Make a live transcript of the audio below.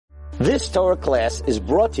This Torah class is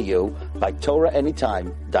brought to you by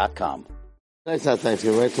TorahAnytime.com. It's not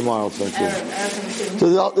Thanksgiving, right? Tomorrow it's Thanksgiving.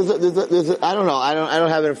 I don't know. I don't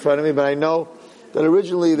have it in front of me, but I know that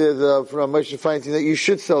originally there's from Moshe Feinstein that you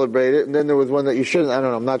should celebrate it, and then there was one that you shouldn't. I don't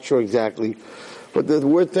know. I'm not sure exactly. But the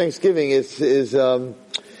word Thanksgiving is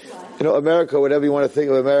America, whatever you want to think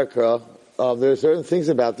of America, there are certain things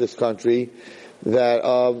about this country that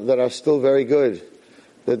are still very good,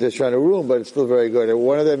 that they're trying to ruin, but it's still very good. And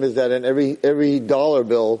one of them is that in every dollar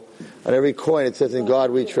bill, on every coin, it says, "In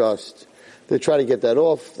God we trust." They try to get that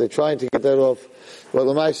off. They're trying to get that off. But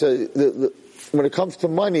Lamaisa, when it comes to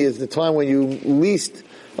money, is the time when you least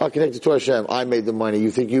are connected to Hashem. I made the money.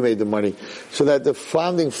 You think you made the money. So that the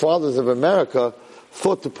founding fathers of America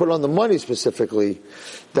thought to put on the money specifically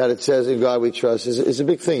that it says, "In God we trust," is a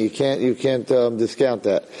big thing. You can't discount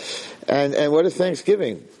that. And what is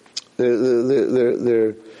Thanksgiving?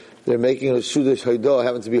 They're making a Sudash Haidah. It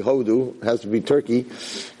happens to be Hodu. It has to be turkey.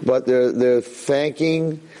 But they're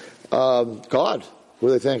thanking God. What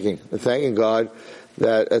are they thanking? They're thanking God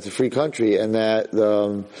that it's a free country and that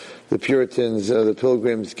the Puritans, the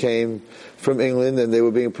Pilgrims, came from England and they were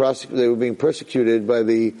being persecuted by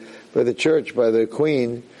the church, by the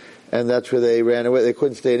Queen, and that's where they ran away. They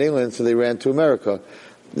couldn't stay in England, so they ran to America.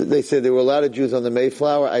 They said there were a lot of Jews on the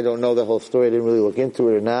Mayflower. I don't know the whole story. I didn't really look into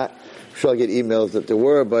it or not. I'm sure I'll get emails that there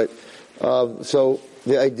were, but so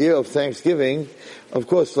the idea of Thanksgiving, of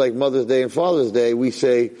course, like Mother's Day and Father's Day, we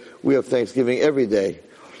say we have Thanksgiving every day.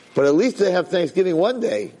 But at least they have Thanksgiving one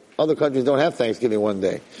day. Other countries don't have Thanksgiving one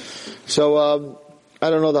day. So, I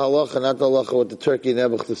don't know the halacha, not the halacha with the turkey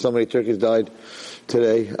nebuch. So many turkeys died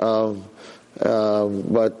today. But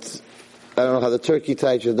I don't know how the turkey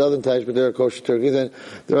taish doesn't taish, but there are kosher turkeys. And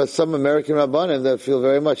there are some American rabbanim that feel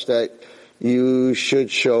very much that you should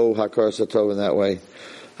show hakar satov in that way.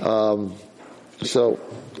 So,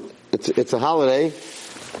 it's a holiday.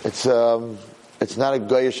 It's not a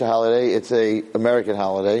Goyish holiday. It's a American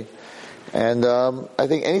holiday. And, I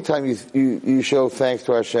think anytime you show thanks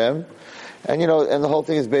to Hashem, and and the whole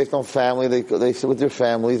thing is based on family. They sit with their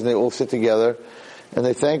families and they all sit together and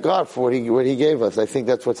they thank God for what He gave us. I think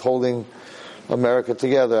that's what's holding America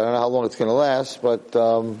together. I don't know how long it's going to last, but,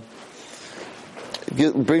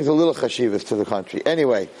 it brings a little chashivas to the country.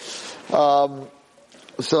 Anyway, so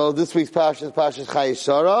this week's Parashat is Parashat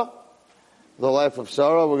Chayei, the life of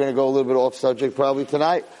Sarah. We're going to go a little bit off subject probably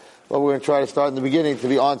tonight, but we're going to try to start in the beginning to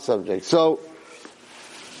be on subject. So,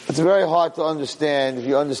 it's very hard to understand if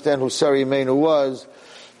you understand who Sarah Imeinu was.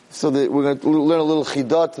 So that we're going to learn a little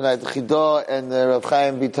chidah tonight. The chidah and the Rav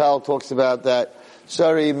Chaim Vital talks about that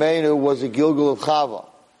Sarah Imeinu was a Gilgul of Chava.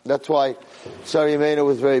 That's why Sarah Imeinu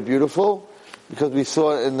was very beautiful, because we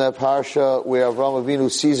saw in the parasha where Avraham Avinu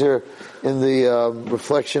sees her in the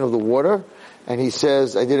reflection of the water, and he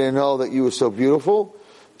says, "I didn't know that you were so beautiful."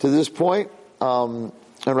 To this point, and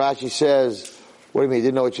Rashi says, "What do you mean? You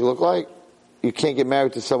didn't know what you look like? You can't get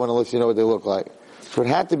married to someone unless you know what they look like." So it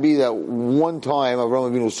had to be that one time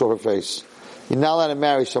Avraham Avinu saw her face. You're not allowed to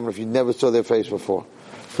marry someone if you never saw their face before.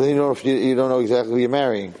 So then you don't know exactly who you're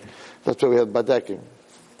marrying. That's why we have badekim,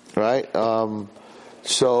 right?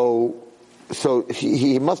 So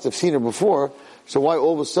he must have seen her before. So why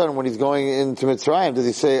all of a sudden when he's going into Mitzrayim does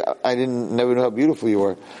he say, "I never knew how beautiful you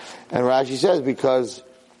were"? And Rashi says because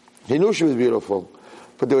he knew she was beautiful,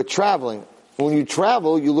 but they were traveling. When you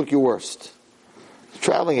travel, you look your worst.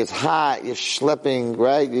 Traveling is hot, you're schlepping,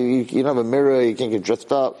 right? You don't have a mirror, you can't get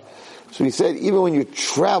dressed up. So he said, even when you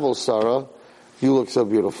travel, Sarah, you look so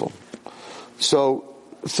beautiful. So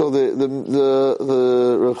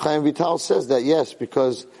the Rav Chaim Vital says that, yes,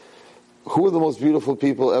 because who are the most beautiful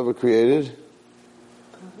people ever created?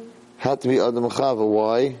 Had to be Adam and Chava.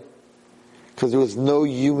 Why? Because there was no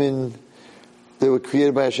human, they were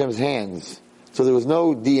created by Hashem's hands. So there was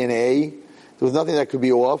no DNA, there was nothing that could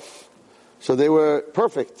be off. So they were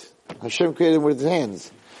perfect. Hashem created them with His hands.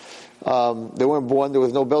 They weren't born, there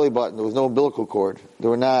was no belly button, there was no umbilical cord. They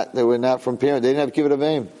were not from parents, they didn't have kibbut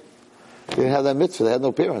avim. They didn't have that mitzvah, they had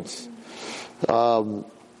no parents.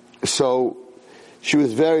 So, she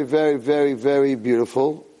was very, very, very, very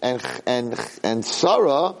beautiful, and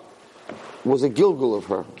Sarah was a Gilgul of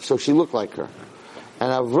her, so she looked like her.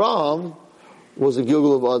 And Avram was a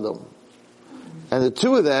Gilgul of Adam. And the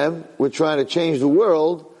two of them were trying to change the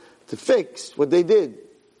world to fix what they did.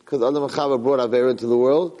 Because Adam and Chava brought Avera into the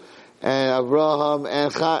world, and Avraham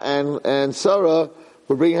and Sarah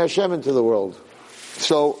were bringing Hashem into the world.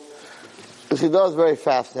 So, the Chidah is very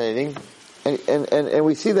fascinating. And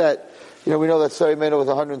we see that, we know that Sarah Imeinu was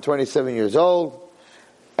 127 years old,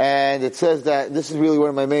 and it says that, this is really one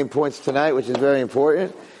of my main points tonight, which is very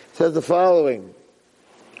important. It says the following.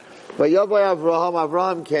 But Yavai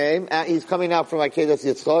Avraham came, and he's coming out from Akedas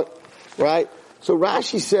Yitzchak, right? So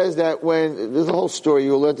Rashi says that there's a whole story,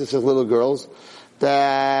 you'll learn this as little girls,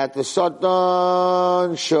 that the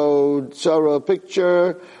Satan showed Sarah a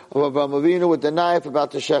picture of Avraham Avinu with the knife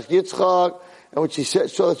about to shech Yitzchak, and when she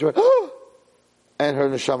saw that, she went, oh! And her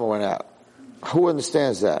neshama went out. Who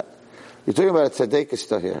understands that? You're talking about a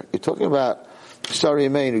tzaddik here. You're talking about Sarah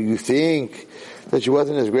Yemeinu. You think that she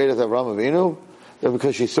wasn't as great as Avraham Avinu? That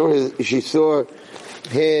because she saw him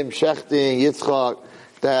shechting Yitzchak,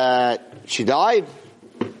 that she died?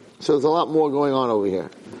 So there's a lot more going on over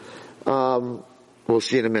here. We'll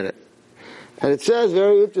see in a minute. And it says,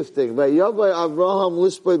 very interesting, Abraham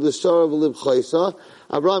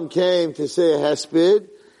came to say a hesped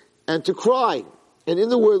and to cry. And in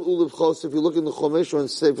the word uliv chosa, if you look in the Chumash or in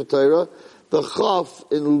Sefer Torah, the chaf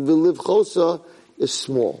in uliv chosa is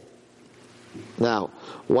small. Now,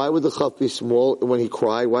 why would the chaf be small when he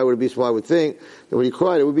cried? Why would it be small? I would think that when he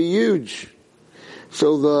cried, it would be huge.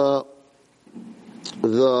 So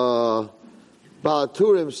the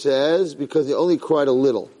Balaturim says, because he only cried a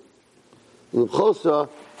little. Uliv chosa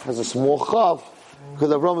has a small chaf, because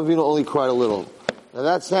Avraham Avinu only cried a little. Now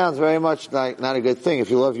that sounds very much like not a good thing. If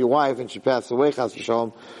you love your wife and she passed away, chas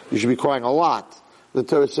v'shalom, you should be crying a lot. The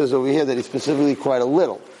Torah says over here that he specifically cried a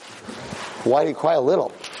little. Why did he cry a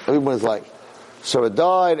little? Everyone's like, Sarah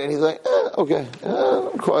died, and he's like, okay, I'll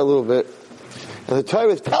cry a little bit. And the Torah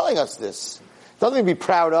is telling us this. Something to be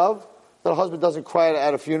proud of, that a husband doesn't cry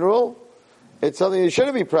at a funeral. It's something you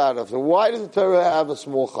shouldn't be proud of. So why does the Torah have a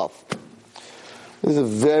small chaf? This is a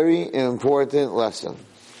very important lesson.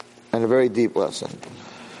 And a very deep lesson.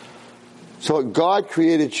 So God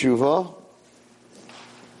created tshuva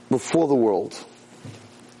before the world.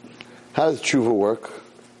 How does tshuva work?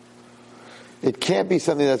 It can't be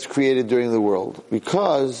something that's created during the world.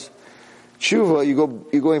 Because tshuva,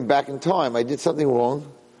 you're going back in time. I did something wrong.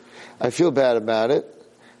 I feel bad about it.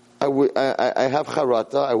 I have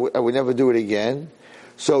charata. I would never do it again.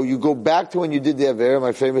 So you go back to when you did the Avera,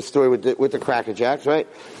 my famous story with the Cracker Jacks, right?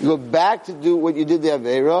 You go back to do what you did the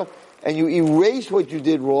Avera, and you erase what you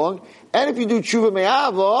did wrong, and if you do tshuva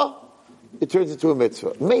me'ava, it turns into a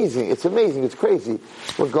mitzvah. Amazing. It's amazing. It's crazy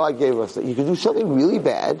what God gave us. That you can do something really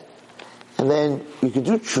bad, and then you can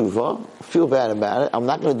do tshuva, feel bad about it, I'm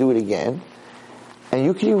not going to do it again, and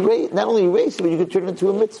you can not only erase it, but you can turn it into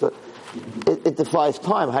a mitzvah. It defies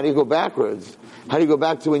time. How do you go backwards? How do you go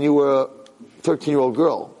back to when you were a 13-year-old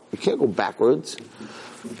girl? You can't go backwards.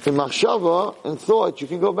 In machshava and thought, you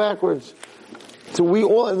can go backwards. So we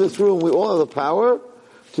all in this room, we all have the power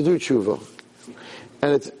to do tshuva.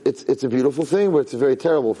 And it's a beautiful thing, but it's a very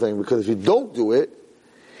terrible thing, because if you don't do it,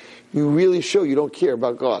 you really show you don't care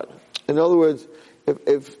about God. In other words,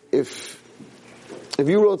 if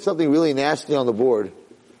you wrote something really nasty on the board,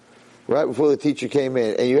 right before the teacher came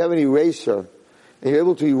in, and you have an eraser, and you're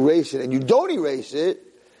able to erase it, and you don't erase it,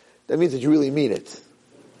 that means that you really mean it.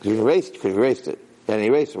 Because you erased it. You had an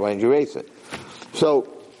eraser, why didn't you erase it?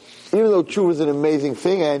 So, even though tshuva is an amazing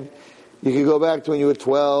thing, and you can go back to when you were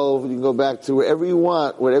 12, you can go back to wherever you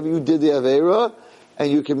want, whatever you did the Aveira, and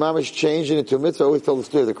you can mamish change it into a mitzvah. I always tell the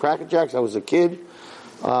story of the Cracker Jacks. I was a kid,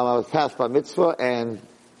 I was passed by mitzvah, and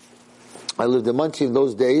I lived in Muncie in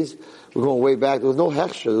those days. We're going way back. There was no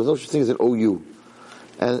hechsher. There was no such thing as an OU.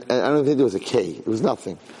 And I don't think there was a K. There was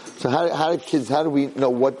nothing. So how do we know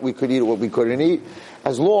what we could eat or what we couldn't eat?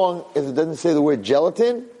 As long as it doesn't say the word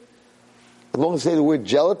gelatin,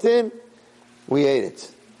 we ate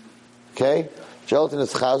it. Okay? Gelatin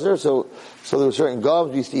is chazer, so there were certain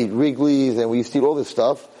gums, we used to eat Wrigley's, and we used to eat all this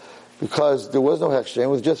stuff, because there was no hechsher. It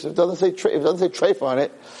was just, it doesn't say treif on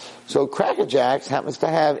it. So Cracker Jacks happens to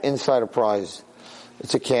have inside a prize.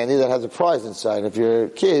 It's a candy that has a prize inside. If you're a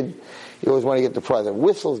kid, you always want to get the prize. And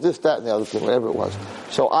whistles, this, that, and the other thing, whatever it was.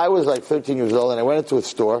 So I was like 13 years old, and I went into a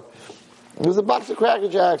store. There was a box of Cracker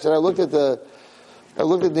Jacks, and I looked at the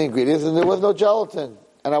ingredients, and there was no gelatin.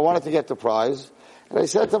 And I wanted to get the prize. And I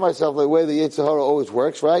said to myself, the way the Yetzer Hara always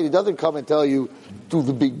works, right? He doesn't come and tell you, do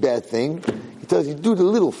the big bad thing. He tells you, do the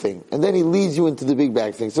little thing. And then he leads you into the big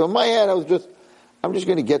bad thing. So in my head, I'm just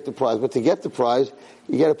going to get the prize. But to get the prize,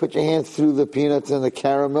 you got to put your hands through the peanuts and the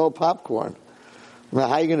caramel popcorn. Now,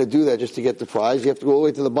 how are you going to do that just to get the prize? You have to go all the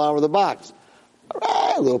way to the bottom of the box. All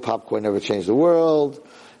right, a little popcorn never changed the world.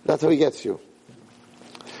 That's how he gets you.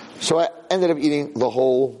 So I ended up eating the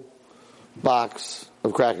whole box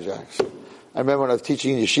of Cracker Jacks. I remember when I was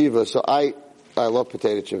teaching in yeshiva, so I love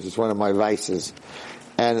potato chips. It's one of my vices.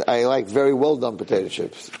 And I like very well done potato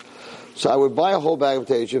chips. So I would buy a whole bag of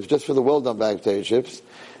potato chips just for the well done bag of potato chips.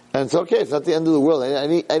 And it's okay, it's not the end of the world. I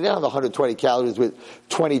didn't have the 120 calories with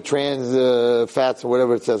 20 trans fats or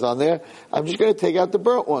whatever it says on there. I'm just going to take out the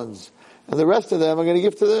burnt ones. And the rest of them I'm going to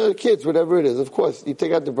give to the kids, whatever it is. Of course, you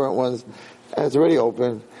take out the burnt ones, and it's already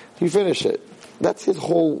open. You finish it. That's his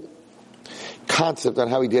whole concept on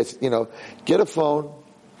how he gets, get a phone,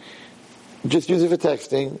 just use it for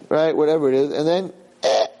texting, right, whatever it is, and then,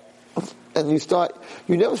 and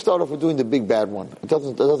you never start off with doing the big bad one. It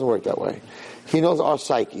doesn't work that way. He knows our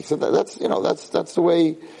psyche. So that's the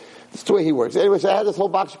way he works. Anyway, so I had this whole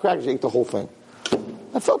box of crackers, I ate the whole thing.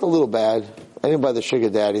 I felt a little bad. I didn't buy the sugar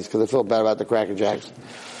daddies because I felt bad about the Cracker Jacks.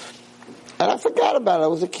 And I forgot about it. I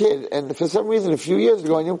was a kid. And for some reason, a few years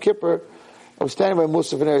ago on Yom Kippur, I was standing by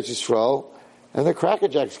Musaf in Eretz Yisrael, and the Cracker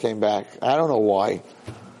Jacks came back. I don't know why.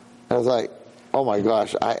 I was like, oh my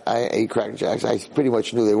gosh, I ate Cracker Jacks. I pretty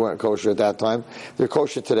much knew they weren't kosher at that time. They're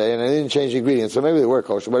kosher today, and I didn't change the ingredients, so maybe they were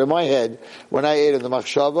kosher. But in my head, when I ate them, the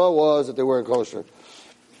machshava was that they weren't kosher.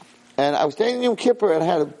 And I was standing in Yom Kippur, and I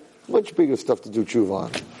had a much bigger stuff to do tshuva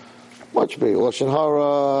on. Much bigger. Lashon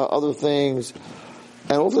Hara, other things.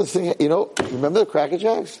 And all this thing, remember the Cracker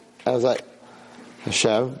Jacks? I was like,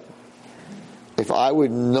 Hashem, if I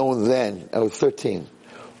would know then, I was 13,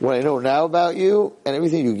 what I know now about you and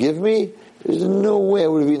everything you give me, there's no way I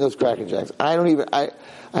would have eaten those Cracker Jacks. I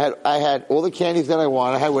had all the candies that I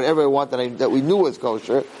want. I had whatever I want that we knew was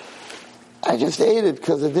kosher. I just ate it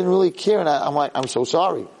because I didn't really care. And I'm like, I'm so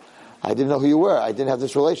sorry. I didn't know who you were. I didn't have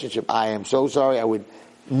this relationship. I am so sorry. I would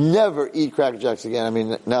never eat Cracker Jacks again. I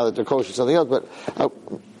mean, now that they're kosher, something else. But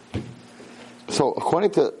so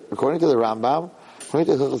according to the Rambam,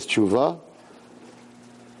 according to Hilchos Tshuva,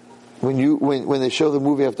 when they show the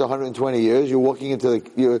movie after 120 years,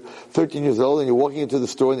 you're 13 years old and you're walking into the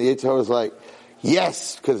store and the Yetzer Hara is like,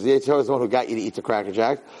 yes, because the Yetzer Hara is the one who got you to eat the Cracker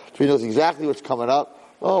Jack. So he knows exactly what's coming up.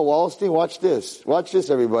 Oh, Wallenstein, watch this. Watch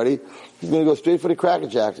this, everybody. He's going to go straight for the Cracker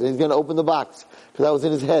Jacks and he's going to open the box because that was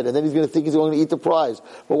in his head. And then he's going to think he's going to eat the prize.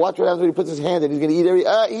 But watch what happens when he puts his hand in. He's going to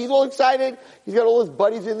eat he's all excited. He's got all his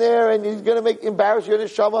buddies in there and he's going to embarrass your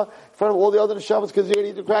neshama in front of all the other neshamas because they're going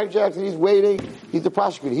to eat the Cracker Jacks and he's waiting. He's the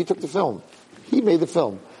prosecutor. He took the film. He made the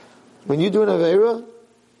film. When you do an Aveira,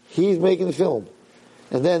 he's making the film.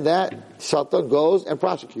 And then that Satan goes and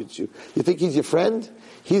prosecutes you. You think he's your friend?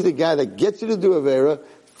 He's the guy that gets you to do Aveira,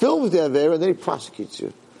 films the Aveira, and then he prosecutes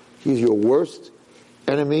you. He's your worst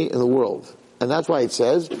enemy in the world. And that's why it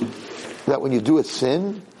says that when you do a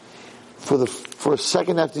sin, for a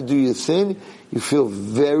second after you do your sin, you feel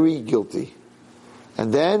very guilty.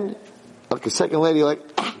 And then, like a second later, you're like,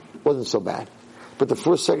 wasn't so bad. But the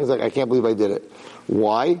first second is like, I can't believe I did it.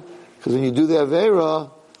 Why? Because when you do the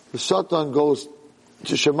Aveira, the Satan goes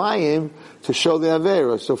to Shemayim to show the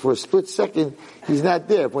Aveira. So for a split second, he's not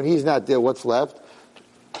there. When he's not there, what's left?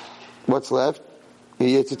 What's left?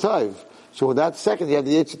 The Yetzer Tov. So in that second, you have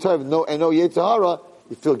the Yetzer Tov and no Yetzer Hara,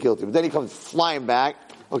 you feel guilty. But then he comes flying back.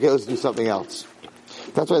 Okay, let's do something else.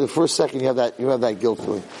 That's why the first second you have that guilt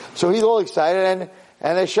feeling. So he's all excited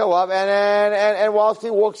and they show up and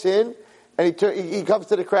Wallenstein walks in and he comes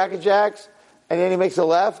to the Cracker Jacks and then he makes a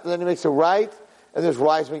left and then he makes a right and there's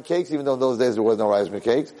Reisman cakes, even though in those days there was no Reisman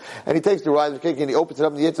cakes. And he takes the Reisman cake and he opens it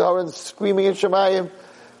up in the Yetzer Hara and screaming in Shemayim,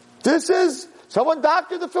 someone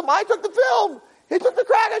doctored the film. I took the film. He took the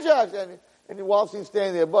Cracker Jacks. And Wallenstein's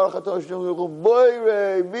standing there.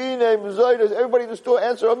 Everybody in the store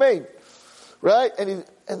answer Amen. Right? And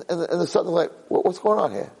the son's like, what's going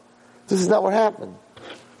on here? This is not what happened.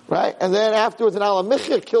 Right? And then afterwards an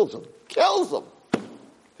Alamicha kills him. Kills him.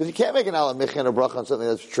 Because you can't make an Alamicha and a bracha on something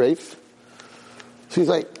that's treif. So he's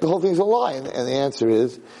like, the whole thing's a lie. And the answer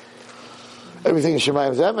is, everything in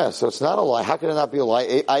Shemayim is emes, so it's not a lie. How can it not be a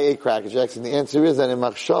lie? I ate Cracker Jacks, and the answer is that in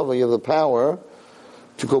Machshava you have the power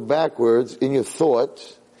to go backwards in your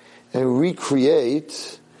thought and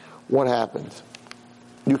recreate what happened.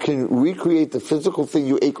 You can recreate the physical thing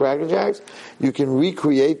you ate Cracker Jacks. You can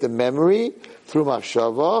recreate the memory through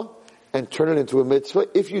Machshava and turn it into a mitzvah.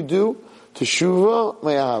 If you do, Teshuvah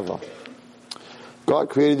Me'ahava. God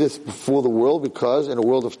created this before the world because in a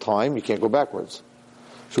world of time you can't go backwards.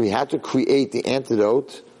 So he had to create the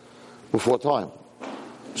antidote before time.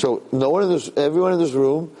 So everyone in this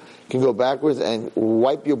room can go backwards and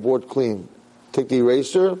wipe your board clean. Take the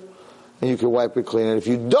eraser and you can wipe it clean. And if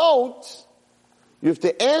you don't, you have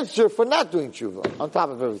to answer for not doing tshuva on top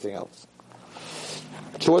of everything else.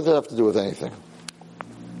 So what does that have to do with anything?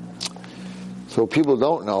 So people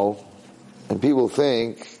don't know, and people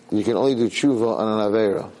think you can only do tshuva on an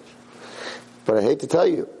aveira. But I hate to tell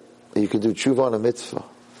you, you can do tshuva on a mitzvah.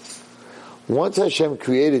 Once Hashem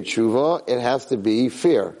created tshuva, it has to be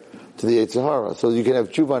fair to the Yetzer Hara. So you can have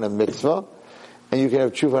tshuva on a mitzvah, and you can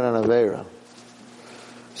have tshuva on Aveira.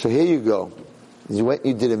 So here you go. You went,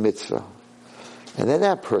 you did a mitzvah. And then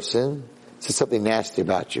that person said something nasty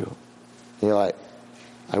about you. And you're like,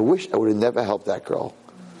 I wish I would have never helped that girl.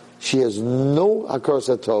 She has no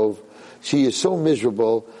hakaras hatov. She is so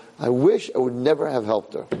miserable. I wish I would never have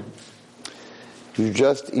helped her. You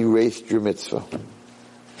just erased your mitzvah.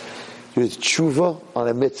 There's tshuva on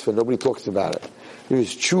a mitzvah. Nobody talks about it.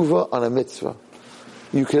 There's tshuva on a mitzvah.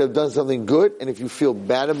 You could have done something good, and if you feel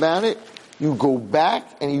bad about it, you go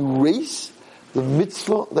back and erase the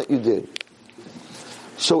mitzvah that you did.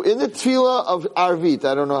 So in the tefillah of Arvit,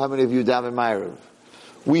 I don't know how many of you daven Ma'ariv,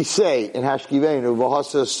 we say in Hashkiveinu,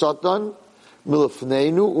 V'hasa Satan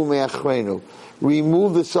milafneinu umeachrenu.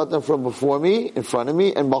 Remove the Satan from before me, in front of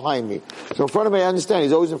me, and behind me. So in front of me, I understand,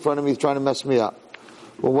 he's always in front of me, he's trying to mess me up.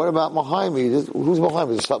 Well, what about behind me? Who's behind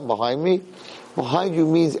me? Is there something behind me? Behind you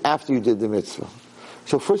means after you did the mitzvah.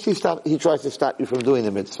 So first he tries to stop you from doing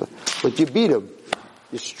the mitzvah. But you beat him.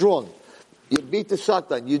 You're strong. You beat the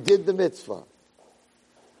Satan. You did the mitzvah.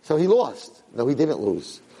 So he lost. No, he didn't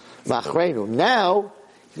lose. Ma'achrenu. Now,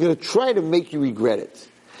 he's going to try to make you regret it.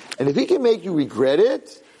 And if he can make you regret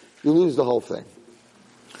it, you lose the whole thing.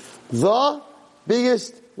 The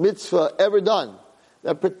biggest mitzvah ever done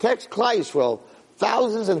that protects Klal Yisrael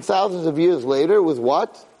thousands and thousands of years later was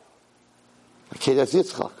what? Akedas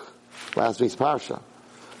Yitzchak. Last week's Parashat.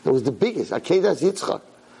 It was the biggest. Akedas Yitzchak.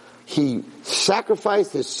 He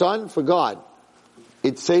sacrificed his son for God.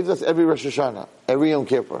 It saves us every Rosh Hashanah, every Yom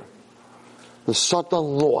Kippur. The Satan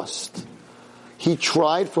lost. He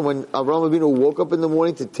tried from when Avraham Avinu woke up in the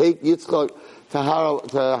morning to take Yitzchak to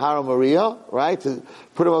Hara Maria, right? To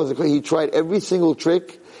put him on the, he tried every single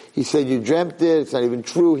trick. He said, you dreamt it, it's not even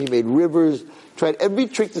true. He made rivers, tried every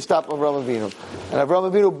trick to stop Avraham Avinu. And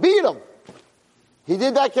Avraham Avinu beat him. He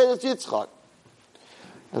did that Kedas Yitzchak.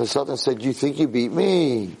 And the Satan said, you think you beat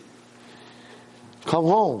me? Come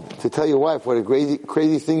home to tell your wife what a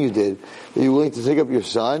crazy thing you did. That you were willing to take up your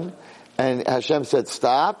son, and Hashem said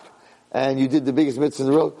stop, and you did the biggest mitzvah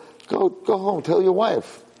in the world. Go home, tell your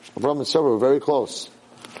wife. Avraham and Sarah were very close.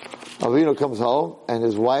 Avinu comes home, and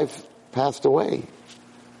his wife passed away.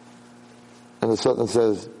 And the Satan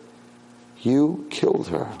says, you killed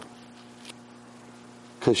her.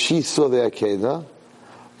 Because she saw the Akedah,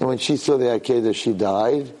 and when she saw the Akedah, she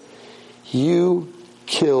died. You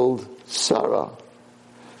killed Sarah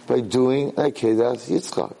by doing Akedas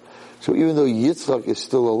Yitzchak. So even though Yitzchak is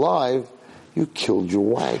still alive, you killed your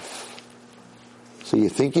wife. So you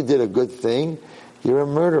think you did a good thing? You're a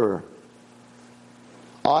murderer.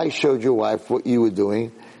 I showed your wife what you were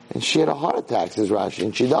doing, and she had a heart attack, says Rashi,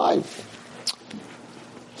 and she died.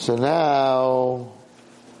 So now,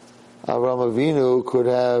 Avraham Avinu could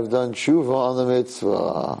have done tshuva on the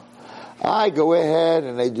mitzvah. I go ahead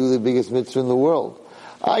and I do the biggest mitzvah in the world.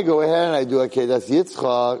 I go ahead and I do Akedas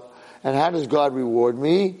Yitzchak, and how does God reward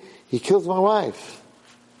me? He kills my wife.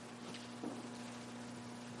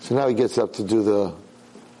 So now he gets up to do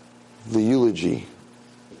the eulogy.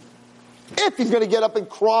 If he's going to get up and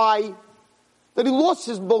cry that he lost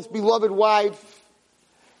his most beloved wife,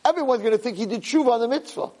 everyone's going to think he did tshuva on the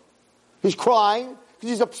mitzvah. He's crying because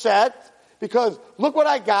he's upset because look what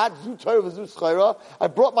I got. I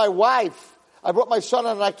brought my wife. I brought my son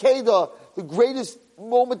on an Akedah, the greatest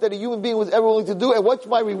moment that a human being was ever willing to do. And what's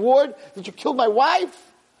my reward? That you killed my wife?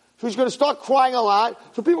 So he's going to start crying a lot.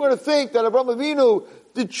 So people are going to think that Avraham Avinu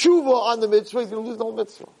did tshuva on the mitzvah. He's going to lose the whole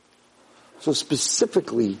mitzvah. So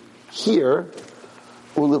specifically here,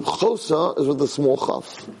 Ulib Chosa is with the small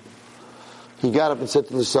chaf. He got up and said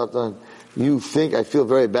to the Satan, you think I feel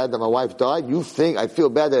very bad that my wife died? You think I feel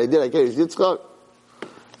bad that I did Akedas Yitzchak?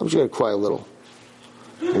 I'm just going to cry a little.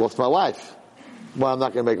 I lost my wife. Well, I'm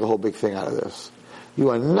not going to make a whole big thing out of this. You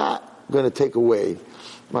are not going to take away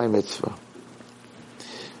my mitzvah.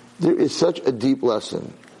 There is such a deep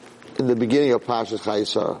lesson in the beginning of Parashat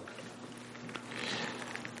Chayei.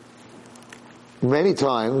 Many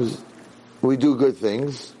times we do good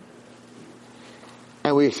things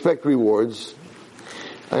and we expect rewards.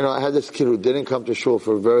 I had this kid who didn't come to shul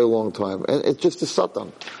for a very long time, and it's just a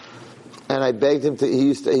satan. And I begged him to. He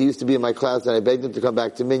used to be in my class, and I begged him to come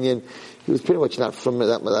back to Minyan. He was pretty much not from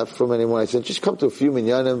that from anymore. I said, just come to a few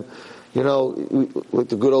minyanim. Like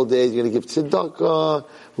the good old days. You're going to give tzedakah.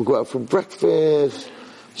 We'll go out for breakfast.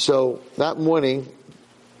 So that morning,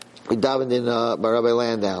 we davened in by Rabbi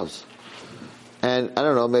Landau's, and I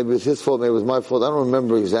don't know. Maybe it was his fault. Maybe it was my fault. I don't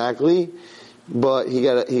remember exactly. But he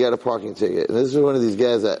got a parking ticket. And this is one of these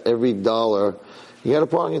guys that every dollar, he got a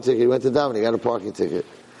parking ticket. He went to daven, he got a parking ticket.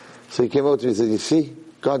 So he came up to me and said, you see,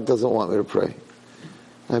 God doesn't want me to pray.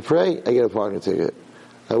 I pray, I get a parking ticket.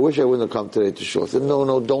 I wish I wouldn't have come today to shul. I said,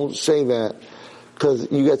 no, don't say that. Because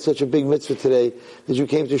you got such a big mitzvah today that you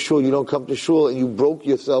came to shul, you don't come to shul, and you broke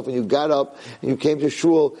yourself, and you got up, and you came to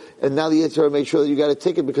shul, and now the Yitzhak made sure that you got a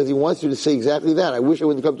ticket because he wants you to say exactly that. I wish I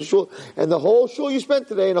wouldn't come to shul. And the whole shul you spent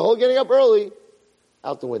today, and the whole getting up early,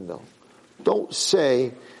 out the window. Don't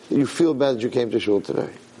say that you feel bad that you came to shul today.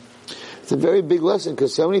 It's a very big lesson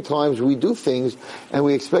because so many times we do things and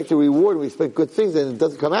we expect a reward, we expect good things, and it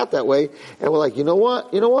doesn't come out that way, and we're like, you know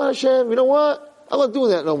what, Hashem, you know what? I'm not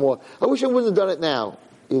doing that no more. I wish I wouldn't have done it now.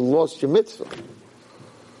 You lost your mitzvah.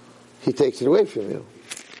 He takes it away from you.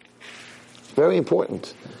 Very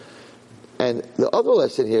important. And the other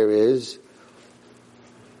lesson here is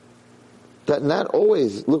that not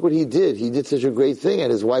always, look what he did. He did such a great thing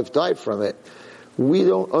and his wife died from it. We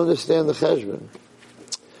don't understand the cheshbon.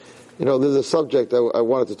 You know, there's a subject I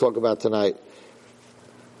wanted to talk about tonight.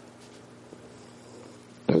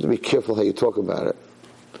 You have to be careful how you talk about it.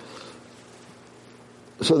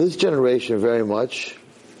 So this generation very much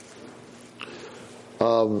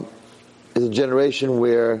is a generation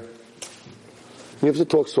where we have to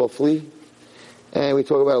talk softly, and we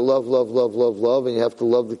talk about love, and you have to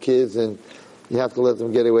love the kids, and you have to let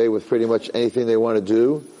them get away with pretty much anything they want to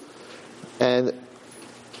do. And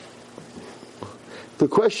the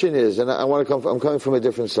question is, and I'm coming from a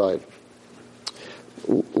different side.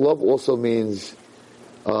 Love also means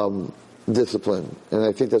discipline, and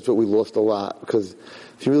I think that's what we lost a lot. Because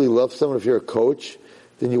if you really love someone, if you're a coach,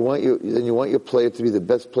 then you want your player to be the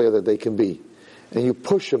best player that they can be, and you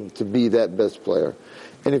push them to be that best player.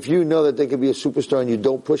 And if you know that they can be a superstar and you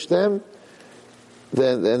don't push them,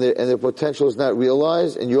 then their potential is not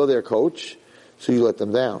realized, and you're their coach, so you let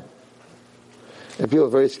them down. And people are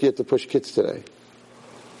very scared to push kids today.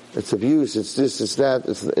 It's abuse. It's this. It's that.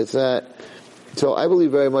 It's that. So I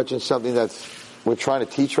believe very much in something we're trying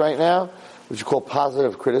to teach right now, which is called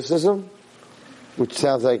positive criticism, which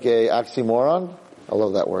sounds like a oxymoron. I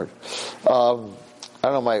love that word. I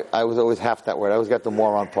don't know, I was always half that word. I always got the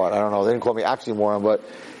moron part. I don't know. They didn't call me oxymoron, but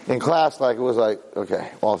in class, it was like,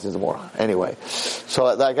 okay, all things are moron. Anyway. So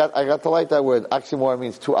I got to like that word. Oxymoron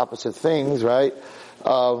means two opposite things, right?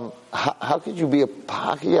 How could you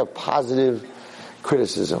have positive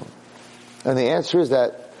criticism? And the answer is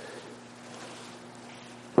that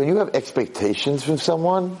when you have expectations from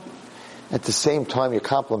someone, at the same time you're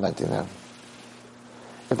complimenting them.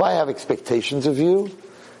 If I have expectations of you,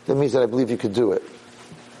 that means that I believe you could do it.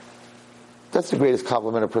 That's the greatest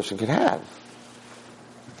compliment a person can have.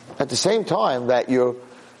 At the same time that you're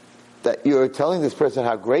telling this person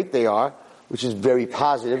how great they are, which is very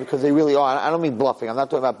positive because they really are. I don't mean bluffing. I'm not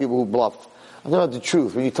talking about people who bluff. I'm talking about the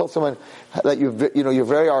truth. When you tell someone that you're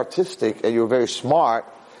very artistic and you're very smart,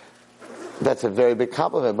 that's a very big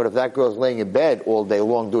compliment. But if that girl's laying in bed all day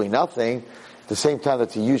long doing nothing, at the same time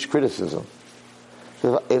that's a huge criticism.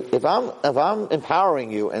 If I'm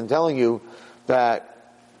empowering you and telling you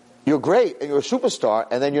that you're great and you're a superstar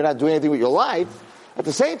and then you're not doing anything with your life, at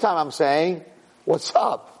the same time I'm saying, what's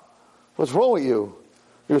up? What's wrong with you?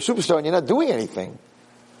 You're a superstar and you're not doing anything.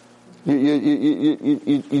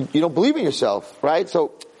 You don't believe in yourself, right?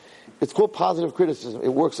 So it's called positive criticism.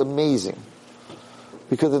 It works amazing.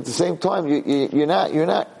 Because at the same time you're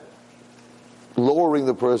not lowering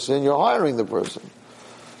the person, you're hiring the person.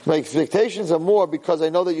 My expectations are more because I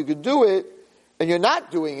know that you can do it, and you're not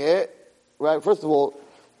doing it, right? First of all,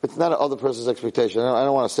 it's not other person's expectation. I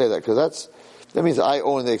don't want to say that, because that means I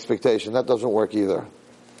own the expectation. That doesn't work either.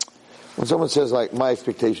 When someone says, like, my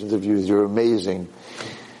expectations of you is you're amazing,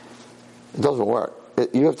 it doesn't work.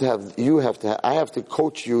 I have to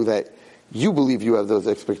coach you that you believe you have those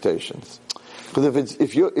expectations. Because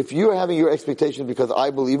if you're having your expectations because I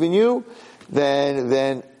believe in you,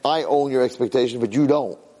 then I own your expectation, but you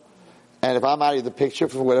don't. And if I'm out of the picture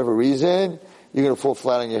for whatever reason, you're going to fall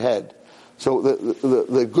flat on your head. So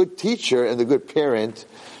the good teacher and the good parent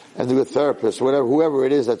and the good therapist, whoever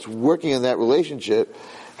it is that's working in that relationship,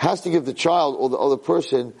 has to give the child or the other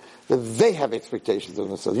person that they have expectations of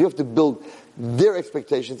themselves. You have to build their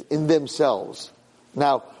expectations in themselves.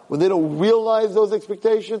 Now, when they don't realize those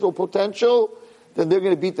expectations or potential, then they're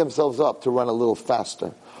going to beat themselves up to run a little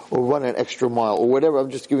faster or run an extra mile or whatever.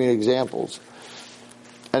 I'm just giving you examples.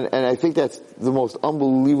 And I think that's the most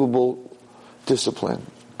unbelievable discipline,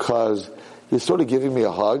 because you're sort of giving me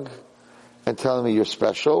a hug and telling me you're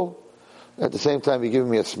special. At the same time, you're giving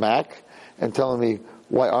me a smack and telling me,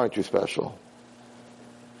 why aren't you special?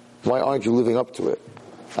 Why aren't you living up to it?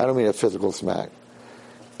 I don't mean a physical smack.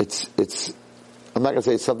 I'm not going to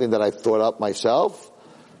say it's something that I thought up myself,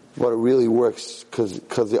 but it really works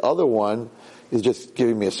because the other one is just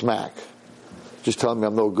giving me a smack. just telling me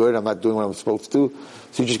I'm no good, I'm not doing what I'm supposed to.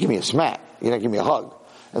 So you just give me a smack. You're not giving me a hug.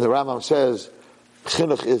 And the Rambam says,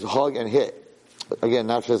 chinuch is hug and hit. Again,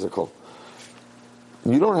 not physical.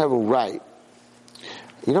 You don't have a right.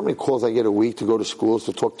 You know how many calls I get a week to go to schools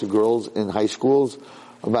to talk to girls in high schools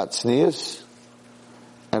about tznius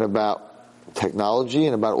and about technology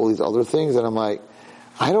and about all these other things? And I'm like,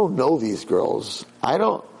 I don't know these girls. I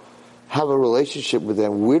don't have a relationship with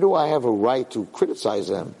them. Where do I have a right to criticize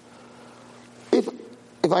them? If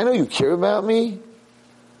I know you care about me,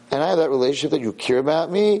 and I have that relationship that you care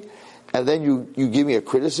about me, and then you give me a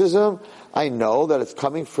criticism, I know that it's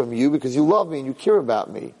coming from you because you love me and you care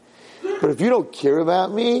about me. But if you don't care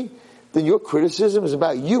about me, then your criticism is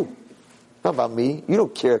about you, not about me. You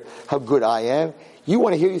don't care how good I am. You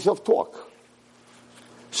want to hear yourself talk.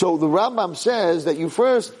 So the Rambam says that you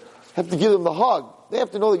first have to give them the hug. They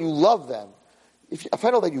have to know that you love them. If I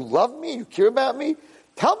know that you love me, you care about me,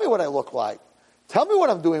 tell me what I look like. Tell me what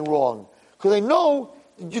I'm doing wrong. Because I know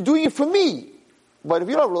you're doing it for me. But if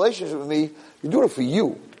you don't have a relationship with me, you're doing it for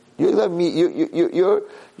you.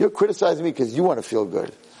 You're criticizing me because you want to feel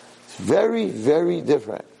good. It's very, very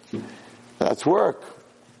different. That's work.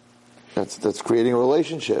 That's creating a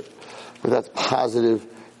relationship. But that's positive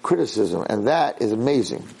criticism. And that is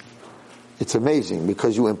amazing. It's amazing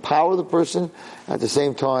because you empower the person. At the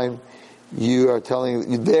same time, they are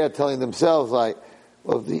telling themselves like,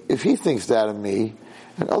 well, if he thinks that of me,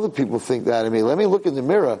 and other people think that of me, let me look in the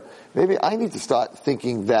mirror. Maybe I need to start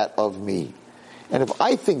thinking that of me. And if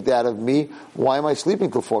I think that of me, why am I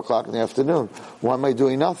sleeping till 4 o'clock in the afternoon? Why am I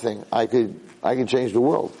doing nothing? I could change the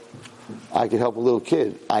world. I could help a little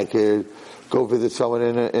kid. I could go visit someone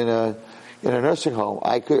in a nursing home.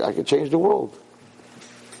 I could change the world.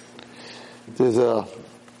 There's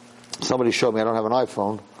somebody showed me, I don't have an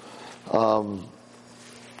iPhone.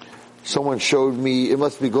 Someone showed me, it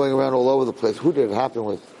must be going around all over the place. Who did it happen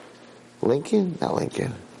with? Lincoln? Not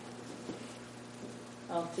Lincoln.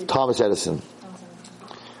 Thomas Edison.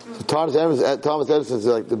 So Thomas Edison is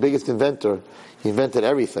like the biggest inventor. He invented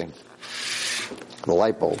everything. The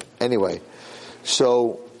light bulb. Anyway,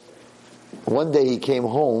 so one day he came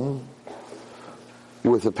home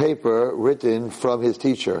with a paper written from his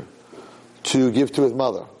teacher to give to his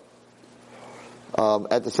mother.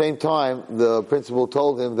 At the same time, the principal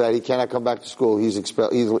told him that he cannot come back to school. He's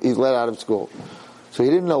expelled. He's let out of school. So he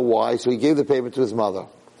didn't know why. So he gave the paper to his mother.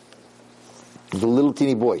 He was a little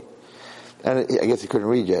teeny boy, and I guess he couldn't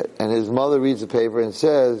read yet. And his mother reads the paper and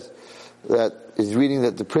says that is reading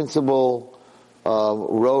that the principal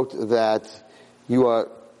wrote that you are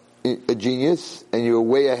a genius and you're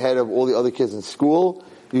way ahead of all the other kids in school.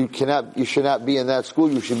 You should not be in that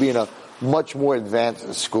school. You should be in a much more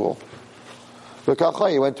advanced school.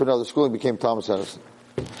 He went to another school and became Thomas Edison.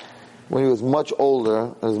 When he was much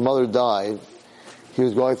older and his mother died, he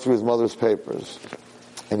was going through his mother's papers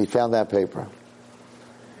and he found that paper.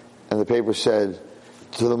 And the paper said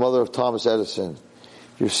to the mother of Thomas Edison,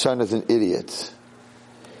 your son is an idiot.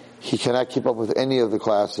 He cannot keep up with any of the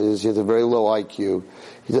classes. He has a very low IQ.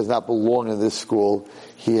 He does not belong in this school.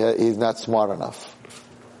 He's not smart enough.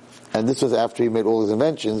 And this was after he made all his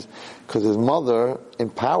inventions, because his mother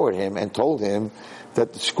empowered him and told him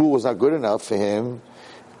that the school was not good enough for him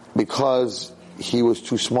because he was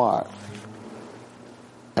too smart.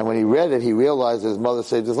 And when he read it, he realized that his mother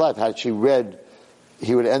saved his life. Had she read,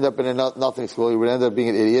 he would end up in a nothing school, he would end up being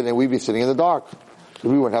an idiot, and we'd be sitting in the dark.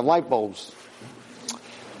 We wouldn't have light bulbs.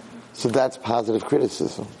 So that's positive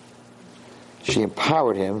criticism. She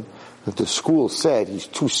empowered him, that the school said he's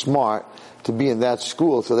too smart to be in that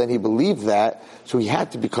school, so then he believed that, so he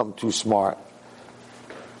had to become too smart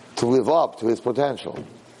to live up to his potential.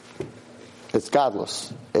 It's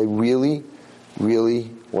godless. It really, really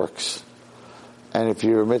works. And if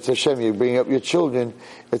you're a mitzvah Hashem, you bring up your children,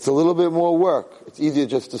 it's a little bit more work. It's easier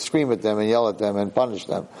just to scream at them and yell at them and punish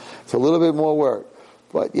them. It's a little bit more work.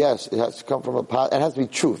 But yes, it has to come from it has to be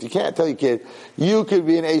truth. You can't tell your kid, you could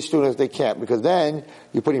be an A student if they can't, because then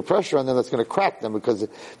you're putting pressure on them that's going to crack them, because they're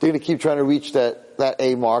going to keep trying to reach that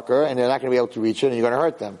A marker, and they're not going to be able to reach it, and you're going to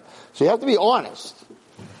hurt them. So you have to be honest.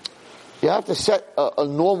 You have to set a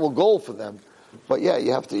normal goal for them. But yeah,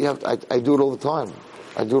 I do it all the time.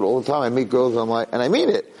 I do it all the time. I meet girls and I'm like, and I mean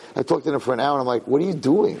it. I talk to them for an hour and I'm like, what are you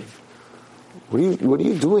doing? What are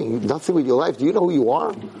you doing? Nothing with your life. Do you know who you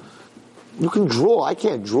are? You can draw. I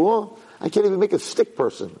can't draw. I can't even make a stick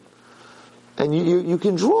person. And you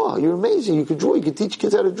can draw. You're amazing. You can draw. You can teach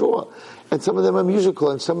kids how to draw. And some of them are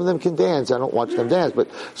musical and some of them can dance. I don't watch them dance, but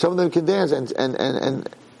some of them can dance and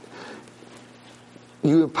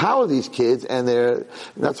you empower these kids, and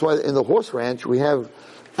that's why in the horse ranch we have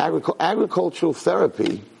agricultural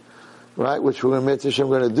therapy right, which we're going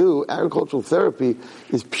to do, agricultural therapy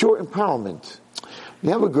is pure empowerment. You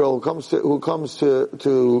have a girl who comes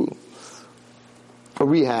to a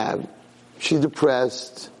rehab. She's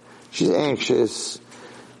depressed. She's anxious.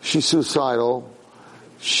 She's suicidal.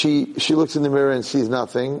 She looks in the mirror and sees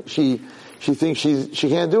nothing. She thinks she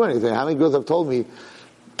can't do anything. How many girls have told me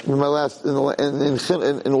in all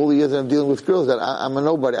the years that I'm dealing with girls that I'm a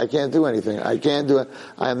nobody. I can't do anything. I can't do it.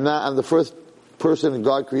 I'm the first person that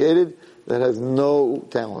God created that has no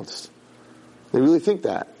talents. They really think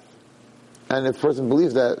that. And if a person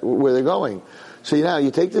believes that, where they're going. So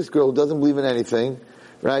you take this girl who doesn't believe in anything,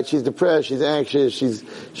 right? She's depressed, she's anxious,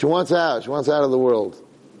 she wants out of the world.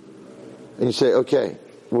 And you say, okay,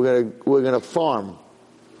 we're gonna farm.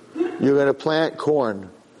 You're gonna plant corn.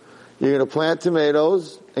 You're gonna plant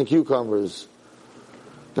tomatoes and cucumbers.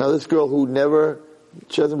 Now this girl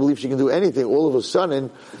she doesn't believe she can do anything, all of a sudden,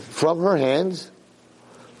 from her hands,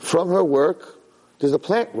 from her work, there's a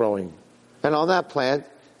plant growing. And on that plant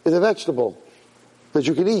is a vegetable that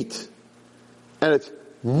you can eat. And it's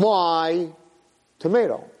my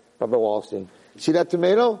tomato, Rabbi Wallerstein. See that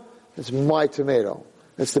tomato? It's my tomato.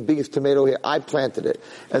 It's the biggest tomato here. I planted it.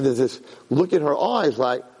 And there's this look in her eyes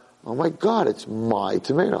like, oh my God, it's my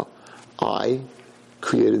tomato. I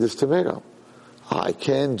created this tomato. I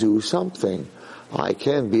can do something. I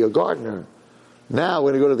can be a gardener. Now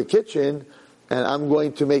we're going to go to the kitchen and I'm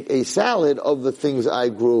going to make a salad of the things I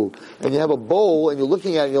grew. And you have a bowl and you're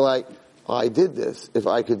looking at it and you're like, oh, I did this. If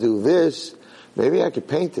I could do this, maybe I could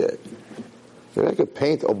paint it. Maybe I could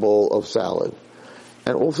paint a bowl of salad.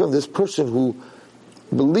 And all of a sudden this person who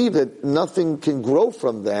believed that nothing can grow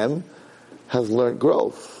from them has learned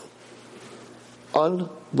growth.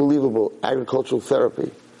 Unbelievable agricultural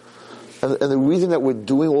therapy. And the reason that we're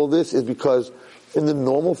doing all this is because in the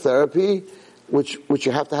normal therapy, which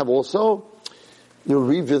you have to have also, you're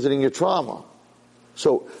revisiting your trauma.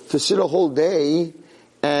 So to sit a whole day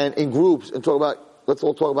and in groups and let's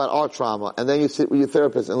all talk about our trauma, and then you sit with your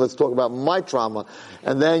therapist and let's talk about my trauma,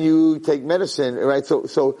 and then you take medicine, right?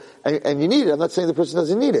 So you need it. I'm not saying the person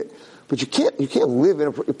doesn't need it, but a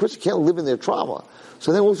person can't live in their trauma.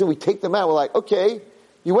 So then also we take them out. We're like, okay,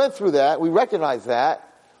 you went through that. We recognize that.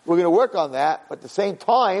 We're going to work on that. But at the same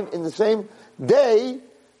time, in the same day,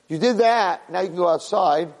 you did that. Now you can go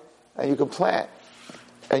outside and you can plant.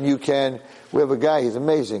 And we have a guy, he's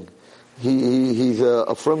amazing. He's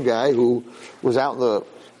a firm guy who was out in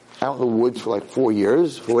the woods for like 4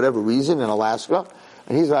 years, for whatever reason, in Alaska.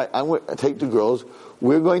 And he's like, I'm going to take the girls,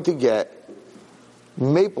 we're going to get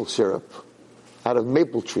maple syrup out of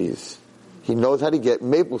maple trees. He knows how to get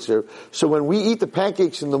maple syrup. So when we eat the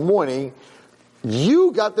pancakes in the morning,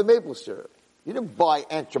 you got the maple syrup. You didn't buy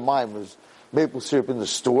Aunt Jemima's maple syrup in the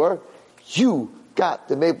store. You got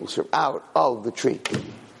the maple syrup out of the tree.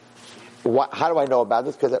 How do I know about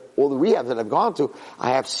this? Because all the rehabs that I've gone to,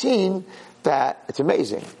 I have seen that it's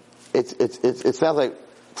amazing. It sounds like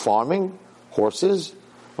farming, horses,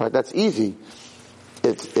 right? That's easy.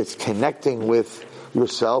 It's connecting with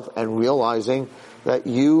yourself and realizing that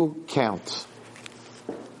you count.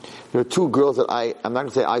 There are two girls that I'm not going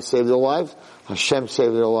to say I saved their lives. Hashem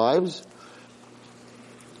saved their lives.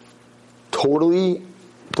 Totally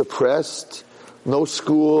depressed, no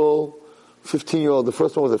school, 15-year-old. The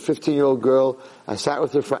first one was a 15-year-old girl. I sat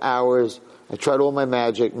with her for hours. I tried all my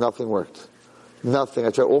magic. Nothing worked. Nothing.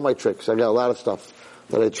 I tried all my tricks. I got a lot of stuff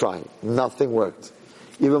that I tried. Nothing worked.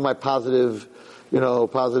 Even my positive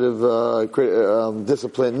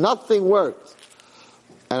discipline. Nothing worked.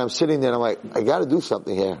 And I'm sitting there and I'm like, I got to do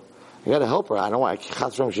something here. I got to help her. I don't want.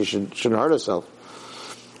 She shouldn't hurt herself.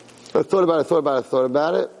 I thought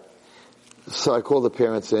about it. So I called the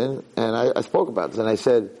parents in and I spoke about this and I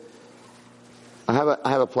said, I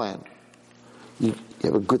have a plan. You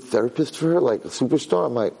have a good therapist for her, like a superstar?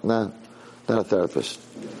 I'm like, nah, not a therapist.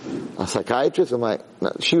 A psychiatrist? I'm like,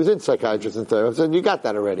 no. She was in psychiatrist and therapist. I said, you got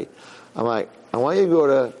that already. I'm like, I want you to go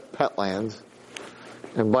to Petland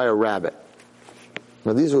and buy a rabbit.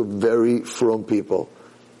 Now these are very firm people.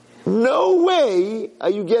 No way are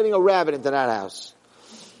you getting a rabbit into that house.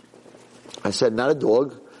 I said, not a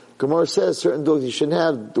dog. Gemara says certain dogs you shouldn't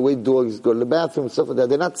have, the way dogs go to the bathroom and stuff like that.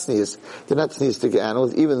 They're not sneeze. They're not sneeze-stick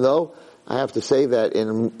animals, even though I have to say that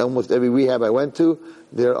in almost every rehab I went to,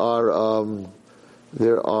 there are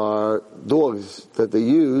dogs that they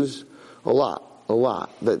use a lot.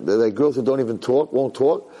 That girls who don't even talk, won't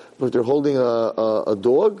talk, but if they're holding a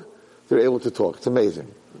dog, they're able to talk. It's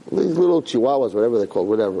amazing. These little chihuahuas, whatever they're called,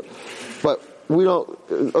 whatever. But we don't,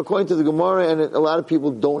 according to the Gemara, and a lot of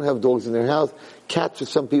people don't have dogs in their house. Cats for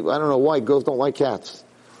some people, I don't know why, girls don't like cats.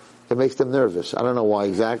 It makes them nervous. I don't know why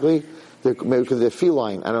exactly. Maybe because they're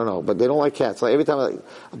feline, I don't know, but they don't like cats. Like every time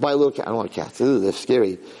I buy a little cat, I don't like cats. Ew, they're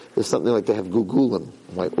scary. There's something like they have gugulim.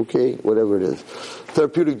 I'm like, okay, whatever it is.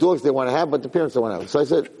 Therapeutic dogs they want to have, but the parents don't want to have. So I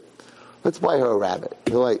said, let's buy her a rabbit.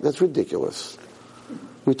 They're like, that's ridiculous.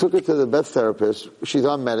 We took her to the vet therapist. She's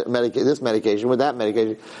on this medication, with that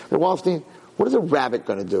medication. And Wallstein, what is a rabbit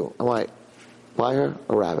going to do? I'm like, buy her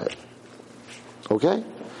a rabbit. Okay?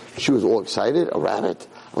 She was all excited. A rabbit?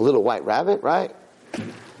 A little white rabbit, right?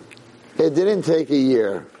 It didn't take a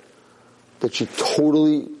year that she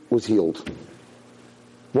totally was healed.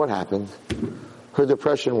 What happened? Her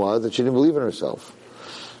depression was that she didn't believe in herself.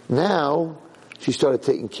 Now, she started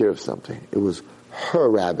taking care of something. It was her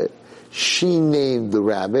rabbit. She named the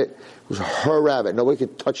rabbit. It was her rabbit. Nobody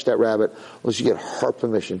could touch that rabbit unless she get her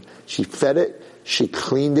permission. She fed it. She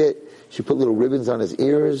cleaned it. She put little ribbons on his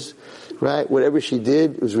ears. Right? Whatever she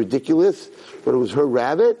did, it was ridiculous. But it was her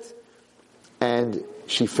rabbit. And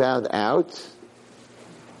she found out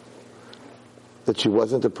that she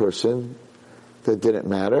wasn't a person that didn't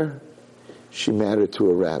matter. She mattered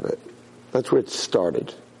to a rabbit. That's where it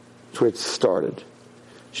started. That's where it started.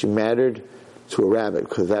 She mattered to a rabbit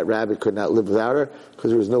because that rabbit could not live without her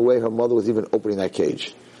because there was no way her mother was even opening that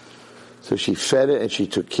cage. So she fed it and she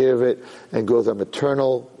took care of it and goes on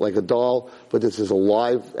maternal like a doll, but this is a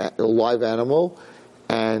live animal.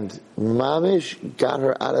 And Mamish got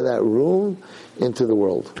her out of that room into the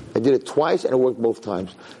world. I did it twice and it worked both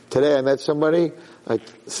times. Today I met somebody,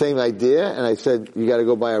 same idea, and I said, you gotta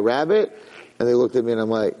go buy a rabbit. And they looked at me and I'm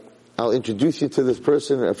like, I'll introduce you to this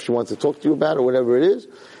person if she wants to talk to you about it or whatever it is.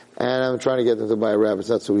 And I'm trying to get them to buy a rabbit. It's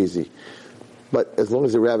not so easy. But as long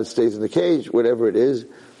as the rabbit stays in the cage, whatever it is,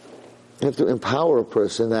 you have to empower a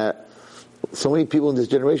person that so many people in this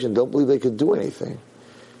generation don't believe they could do anything.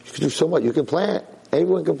 You can do so much. You can plant.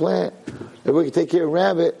 Everyone can plant. Everyone can take care of a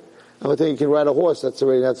rabbit. I'm going to tell you, you can ride a horse. That's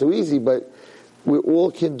already not so easy, but we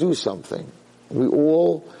all can do something. We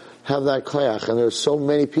all have that koyach, and there's so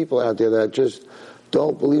many people out there that just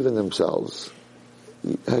don't believe in themselves.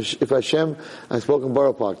 If Hashem, I spoke in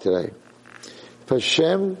Borough Park today. If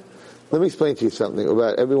Hashem, let me explain to you something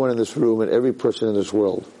about everyone in this room and every person in this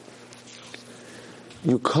world.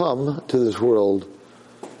 You come to this world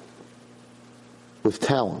with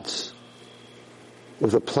talents,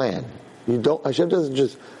 with a plan. Hashem doesn't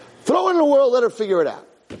just throw it in the world, let her figure it out.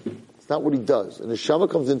 It's not what he does. And the Neshama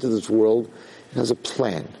comes into this world and has a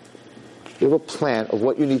plan. You have a plan of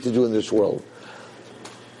what you need to do in this world.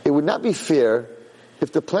 It would not be fair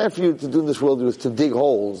if the plan for you to do in this world was to dig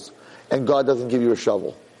holes and God doesn't give you a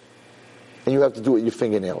shovel. And you have to do it with your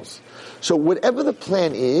fingernails. So whatever the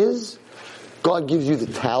plan is, God gives you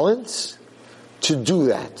the talents to do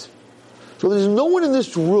that. So there's no one in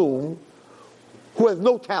this room who has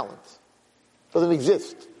no talent. Doesn't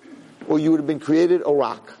exist. Or you would have been created a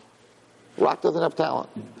rock. Rock doesn't have talent.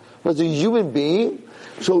 But as a human being,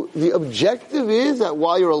 so the objective is that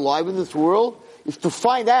while you're alive in this world, is to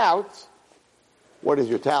find out what is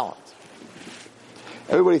your talent.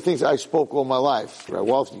 Everybody thinks I spoke all my life. Right?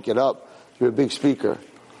 Well, if you get up, you're a big speaker.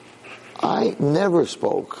 I never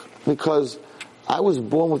spoke because I was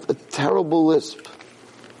born with a terrible lisp.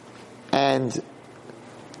 And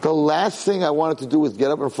the last thing I wanted to do was get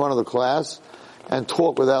up in front of the class and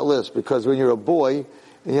talk with that lisp, because when you're a boy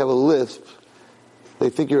and you have a lisp, they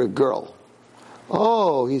think you're a girl.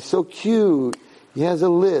 Oh, he's so cute. He has a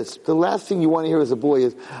lisp. The last thing you want to hear as a boy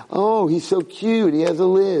is, oh, he's so cute. He has a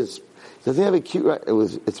lisp. Does he have a cute, right?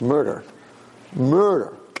 It's murder.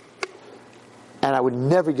 Murder. And I would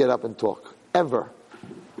never get up and talk. Ever.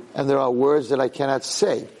 And there are words that I cannot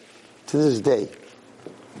say to this day.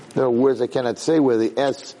 There are words I cannot say where the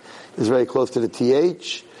S is very close to the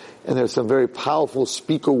TH, and there's some very powerful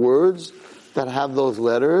speaker words that have those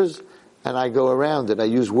letters, and I go around it. I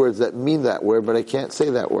use words that mean that word, but I can't say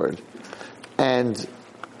that word. And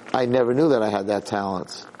I never knew that I had that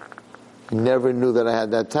talent. Never knew that I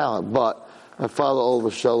had that talent. But my father,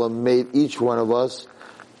 Olav Shalom, made each one of us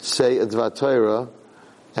say a Dvar Torah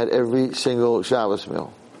at every single Shabbos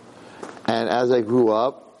meal. And as I grew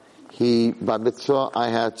up, by mitzvah, I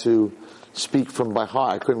had to speak from by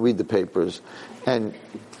heart. I couldn't read the papers. And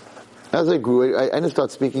as I grew, I didn't start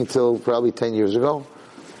speaking till probably 10 years ago.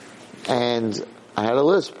 And I had a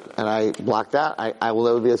lisp, and I blocked out. I will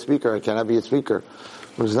never be a speaker. I cannot be a speaker.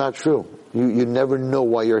 It was not true. You never know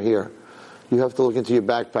why you're here. You have to look into your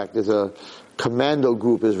backpack. There's a commando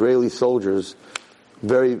group, Israeli soldiers,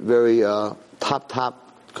 very, very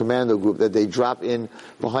top commando group that they drop in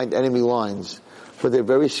behind enemy lines. But they're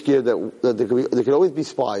very scared that there could always be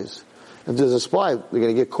spies. If there's a spy, they're going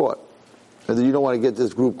to get caught. And you don't want to get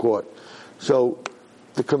this group caught. So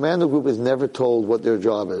the commando group is never told what their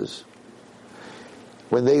job is.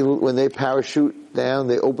 when they parachute down,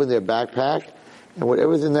 they open their backpack, and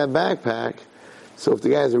whatever's in that backpack. So if the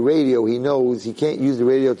guy has a radio, he knows he can't use the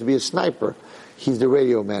radio to be a sniper. He's the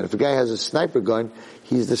radio man. If the guy has a sniper gun,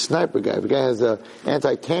 he's the sniper guy. If the guy has an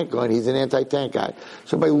anti-tank gun, he's an anti-tank guy.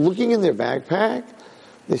 So by looking in their backpack,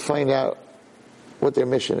 they find out what their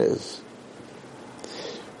mission is.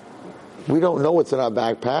 We don't know what's in our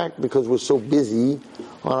backpack because we're so busy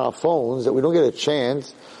on our phones that we don't get a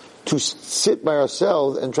chance to sit by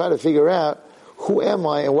ourselves and try to figure out who am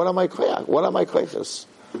I and what am I koyach?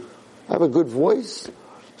 I have a good voice,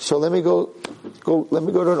 so let me go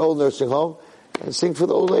to an old nursing home and sing for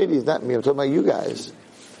the old ladies, not me. I'm talking about you guys,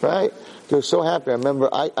 right? They're so happy. I remember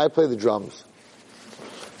I play the drums.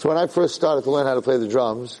 So when I first started to learn how to play the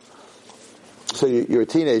drums, so you're a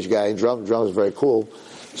teenage guy, and drums is very cool.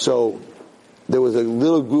 So there was a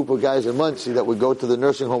little group of guys in Muncie that would go to the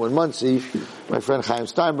nursing home in Muncie. My friend Chaim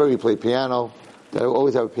Steinberg, he played piano. They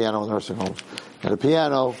always have a piano in the nursing homes. And a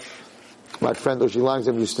piano. My friend Oshi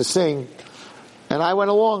Langzam used to sing, and I went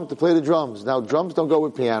along to play the drums. Now, drums don't go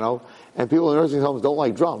with piano, and people in nursing homes don't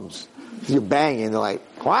like drums. You're banging, they're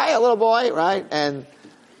like, quiet, little boy, right? And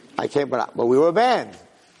I came, but we were a band.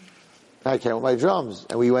 I came with my drums,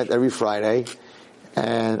 and we went every Friday,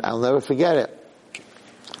 and I'll never forget it.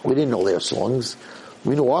 We didn't know their songs.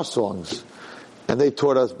 We knew our songs. And they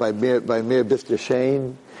taught us by Mir Bisker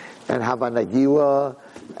Shane, and Hava Nagila,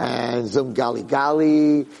 and Zum Gali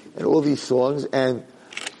Gali, and all these songs, and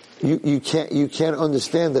you can't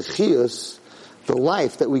understand the chiyus, the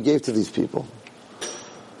life that we gave to these people.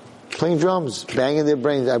 Playing drums, banging their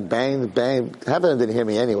brains, I banged. Half of them didn't hear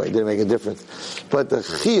me anyway, it didn't make a difference. But the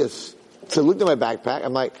chiyus, so I looked at my backpack,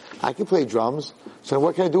 I'm like, I can play drums, so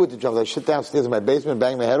what can I do with the drums? I sit downstairs in my basement,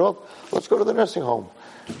 bang my head off, let's go to the nursing home.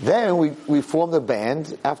 Then we formed a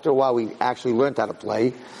band. After a while we actually learned how to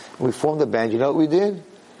play. We formed a band. You know what we did?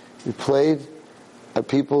 We played at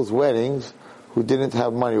people's weddings who didn't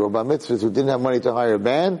have money, or bar mitzvahs who didn't have money to hire a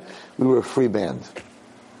band. We were a free band.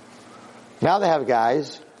 Now they have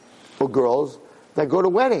guys or girls that go to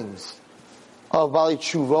weddings of Bali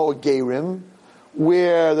Tshuva or Geirim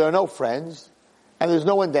where there are no friends and there's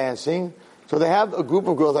no one dancing. So they have a group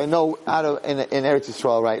of girls I know in Eretz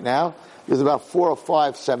Yisrael right now. There's about 4 or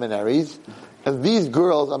 5 seminaries, and these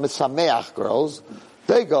girls are Mesameach girls.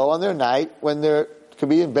 They go on their night when they could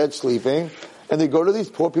be in bed sleeping, and they go to these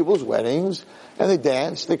poor people's weddings, and they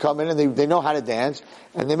dance. They come in and they know how to dance,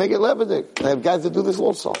 and they make it lebendig. They have guys that do this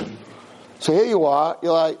also. So here you are,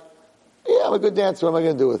 you're like, yeah, I'm a good dancer, what am I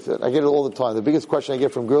going to do with it? I get it all the time. The biggest question I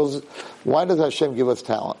get from girls is, why does Hashem give us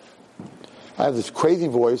talent? I have this crazy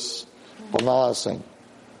voice, but I'm not allowed to sing.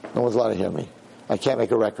 No one's allowed to hear me. I can't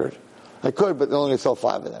make a record. I could, but they're only going to sell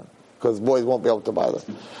 5 of them, because boys won't be able to buy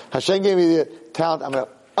them. Hashem gave me the talent. I'm an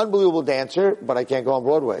unbelievable dancer, but I can't go on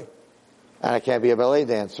Broadway. And I can't be a ballet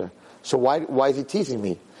dancer. So why is he teasing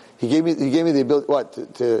me? He gave me the ability,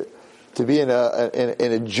 to be in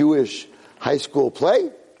a Jewish high school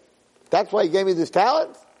play? That's why he gave me this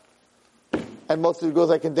talent? And most of the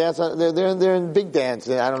girls I can dance on, they're in big dance.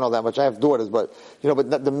 I don't know that much. I have daughters, but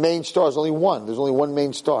the main star is only one. There's only one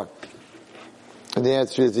main star. And the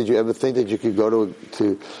answer is, did you ever think that you could go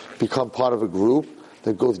to become part of a group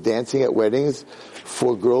that goes dancing at weddings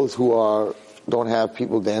for girls who don't have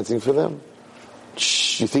people dancing for them?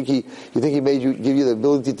 You think he give you the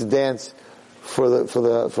ability to dance for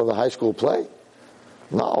the high school play?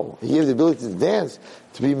 No, he gave the ability to dance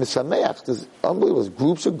to be misameach. There's unbelievable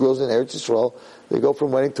groups of girls in Eretz Yisrael. They go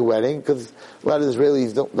from wedding to wedding because a lot of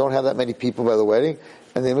Israelis don't have that many people by the wedding,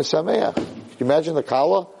 and they're misameach. Can you imagine the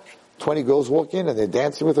kala? 20 girls walk in and they're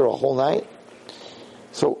dancing with her a whole night.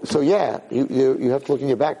 So yeah, you have to look in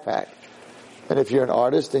your backpack. And if you're an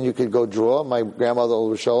artist, then you could go draw. My grandmother,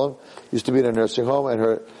 Old Shalom, used to be in a nursing home, and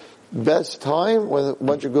her best time when a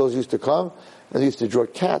bunch of girls used to come and they used to draw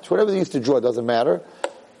cats. Whatever they used to draw, it doesn't matter.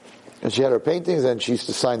 And she had her paintings, and she used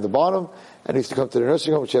to sign the bottom, and used to come to the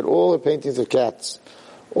nursing home. She had all her paintings of cats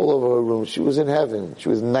all over her room. She was in heaven. She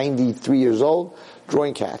was 93 years old,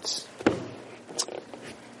 drawing cats.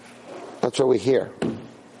 That's why we're here.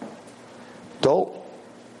 Don't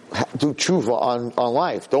do tshuva on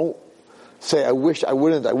life. Don't say, I wish I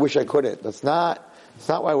wouldn't, I wish I couldn't. That's not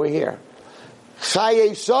why we're here.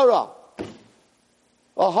 Chayei Sarah.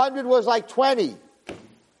 100 was like 20.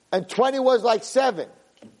 And 20 was like 7.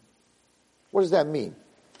 What does that mean?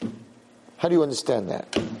 How do you understand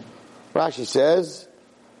that? Rashi says,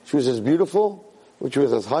 she was as beautiful when she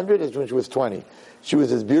was as 100 as when she was 20. She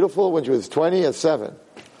was as beautiful when she was 20 as 7.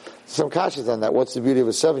 Some kashas on that. What's the beauty of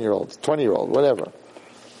a 7-year-old, 20-year-old, whatever.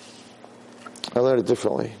 I learned it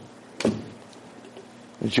differently.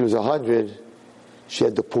 When she was 100, she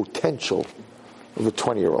had the potential of a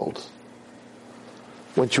 20-year-old.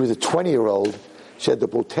 When she was a 20-year-old, she had the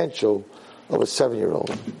potential of a 7-year-old.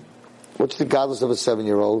 What's the godless of a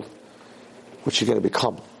 7-year-old? What's she going to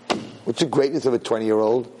become? What's the greatness of a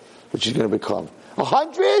 20-year-old? What she's going to become?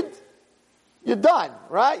 100? You're done,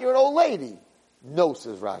 right? You're an old lady. No,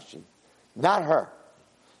 says Rashi. Not her.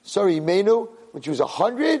 Sorry, Imenu, when she was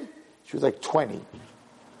 100, she was like 20.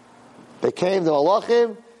 They came to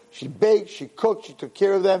Malachim, she baked, she cooked, she took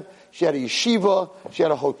care of them, she had a yeshiva, she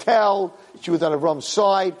had a hotel, she was on Avram's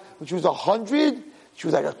side. When she was 100, she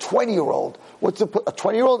was like a 20-year-old. A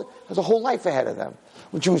 20-year-old has a whole life ahead of them.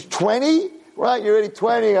 When she was 20, right, you're already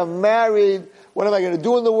 20, I'm married, what am I going to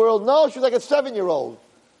do in the world? No, she was like a 7-year-old,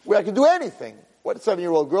 where I can do anything. What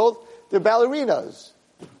 7-year-old girls? They're ballerinas.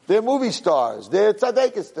 They're movie stars. They're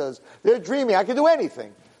tzadekistas. They're dreaming. I can do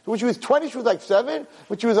anything. So when she was 20, she was like 7.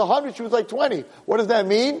 When she was 100, she was like 20. What does that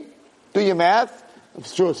mean? Do your math. I'm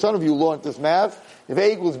sure some of you learned this math. If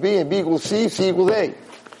A equals B and B equals C, C equals A.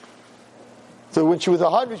 So when she was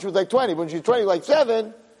 100, she was like 20. When she was 20, like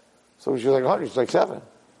 7. So when she was like 100, she was like 7.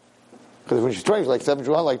 Because when she was 20, she was like 7, she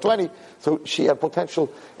was like 20. So she had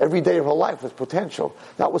potential. Every day of her life was potential.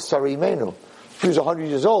 That was Sarah Imenu. She was 100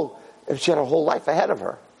 years old, and she had her whole life ahead of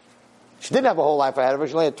her. She didn't have a whole life ahead of her.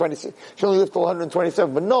 She only had 26. She only lived till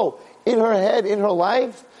 127. But no, in her head, in her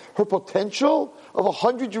life, her potential of a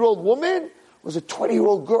 100-year-old woman was a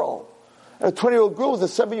 20-year-old girl. And a 20-year-old girl was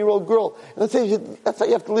a 7-year-old girl. And that's how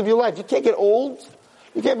you have to live your life. You can't get old.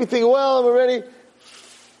 You can't be thinking, well, I'm already...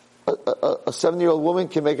 A 7-year-old woman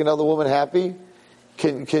can make another woman happy.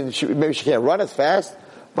 Maybe she can't run as fast,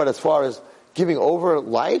 but as far as giving over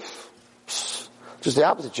life, just the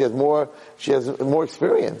opposite. She has more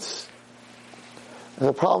experience. And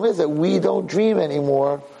the problem is that we don't dream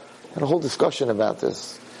anymore. And a whole discussion about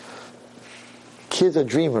this. Kids are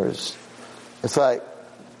dreamers. It's like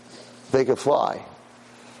they can fly.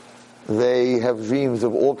 They have dreams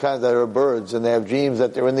of all kinds that are birds, and they have dreams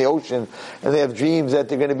that they're in the ocean, and they have dreams that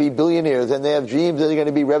they're going to be billionaires, and they have dreams that they're going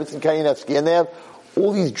to be Rebbetzin Kayanevsky, and they have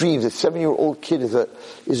all these dreams. A 7-year-old kid is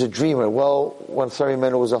a dreamer. Well, when Sarah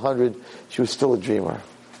Imenu was 100, she was still a dreamer.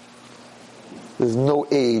 There's no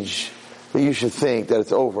age that you should think that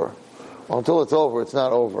it's over. Well, until it's over, it's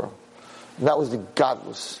not over. And that was the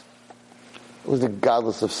godless. It was the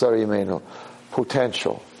godless of Sarah Imenu.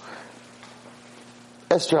 Potential.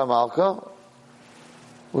 Esther HaMalka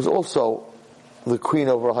was also the queen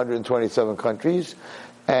over 127 countries,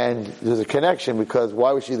 and there's a connection because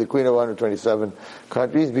why was she the queen of 127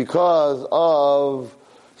 countries? Because of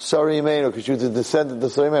Sarah Imenu, because she was a descendant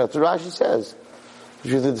of Sarah Imenu. That's what Rashi says.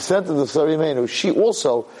 She was a descendant of Sarah Imenu. She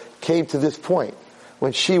also came to this point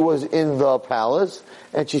when she was in the palace,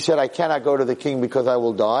 and she said, I cannot go to the king because I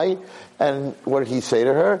will die. And what did he say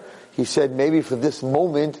to her? He said, maybe for this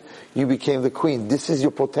moment, you became the queen. This is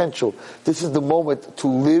your potential. This is the moment to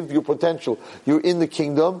live your potential. You're in the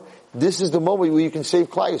kingdom. This is the moment where you can save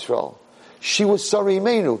Klal Yisrael. She was Sarah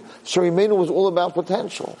Imenu. Sarah Imenu was all about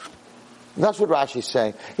potential. And that's what Rashi's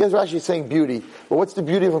saying. Yes, Rashi's saying beauty. But what's the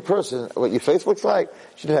beauty of a person? What your face looks like?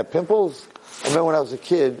 She didn't have pimples? I remember when I was a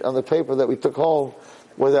kid, on the paper that we took home,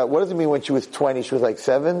 was that, what does it mean when she was 20? She was like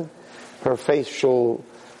 7? Her face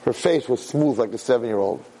was smooth like a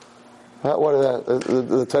 7-year-old. What is that?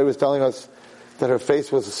 The Torah was telling us that her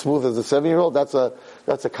face was as smooth as a 7-year-old. That's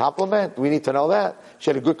a compliment. We need to know that.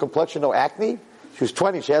 She had a good complexion, no acne. She was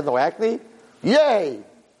 20. She had no acne. Yay!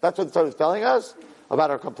 That's what the Torah was telling us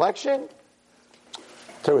about her complexion. The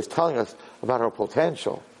Torah was telling us about her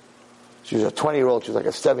potential. She was a 20-year-old. She was like a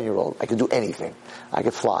 7-year-old. I could do anything. I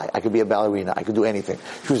could fly. I could be a ballerina. I could do anything.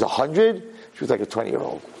 She was 100. She was like a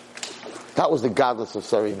 20-year-old. That was the godless of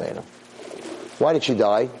Sarah Imenu. Why did she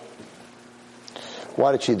die?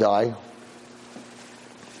 Why did she die?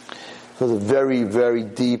 It was a very, very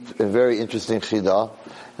deep and very interesting chidah,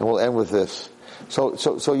 and we'll end with this. So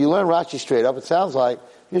you learn Rashi straight up. It sounds like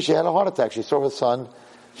she had a heart attack. She saw her son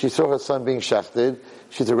being shechted.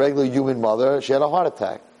 She's a regular human mother. She had a heart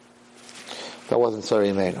attack. That wasn't Sarah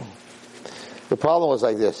Imenu. The problem was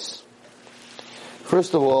like this.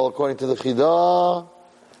 First of all, according to the chidah,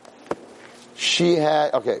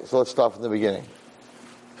 so let's start from the beginning.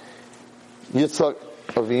 Yitzhak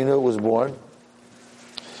Avinu was born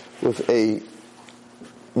with a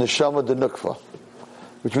neshama de nukva,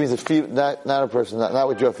 which means not a person, not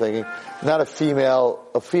what you're thinking, not a female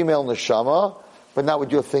neshama, but not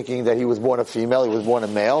what you're thinking that he was born a female, he was born a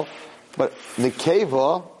male, but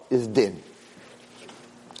nekeva is din.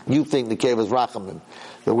 You think nekeva is rachamim.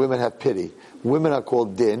 The women have pity. Women are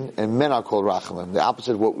called din, and men are called rachamim. The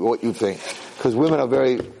opposite of what you think. Because women are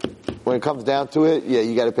when it comes down to it, yeah,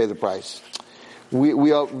 you gotta pay the price.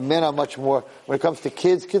 Men are much more, when it comes to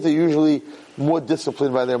kids are usually more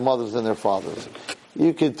disciplined by their mothers than their fathers.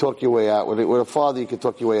 You can talk your way out. With a father, you can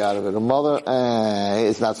talk your way out of it. A mother,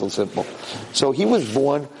 it's not so simple. So he was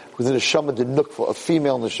born with a neshama denukva, a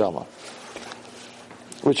female neshama.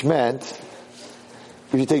 Which meant,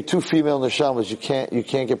 if you take two female neshamas, you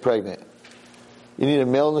can't get pregnant. You need a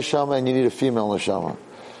male neshama and you need a female neshama.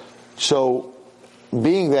 So,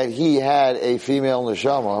 being that he had a female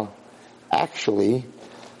neshama, actually,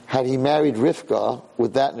 had he married Rivka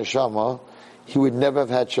with that neshama, he would never have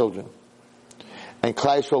had children. And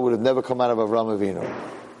Klal Yisrael would have never come out of Avraham Avinu.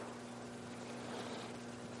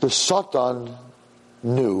 The Satan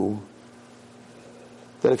knew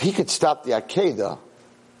that if he could stop the Akedah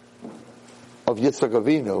of Yitzchak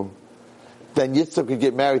Avinu, then Yitzchak could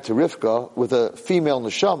get married to Rivka with a female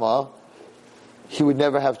neshama, he would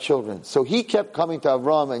never have children. So he kept coming to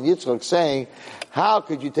Avraham and Yitzchak saying, how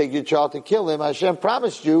could you take your child and kill him? Hashem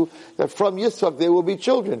promised you that from Yitzchak there will be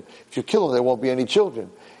children. If you kill him, there won't be any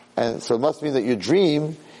children. And so it must mean that your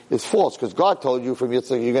dream is false, because God told you from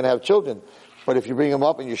Yitzchak you're going to have children. But if you bring him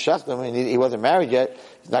up and you shecht him and he wasn't married yet,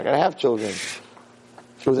 he's not going to have children.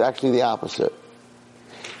 It was actually the opposite.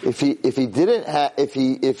 If he didn't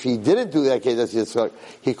do that Kedas Yitzchak,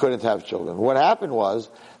 he couldn't have children. What happened was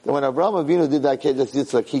that when Avraham Avinu did that Kedas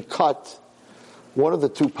Yitzchak, he cut one of the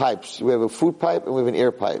two pipes. We have a food pipe and we have an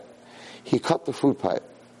air pipe. He cut the food pipe,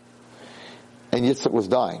 and Yitzchak was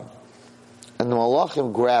dying. And the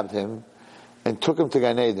Malachim grabbed him and took him to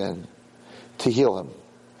Gan Eden to heal him.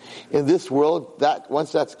 In this world,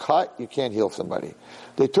 once that's cut, you can't heal somebody.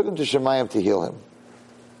 They took him to Shemayim to heal him.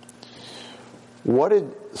 What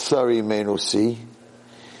did Sari Imenu see?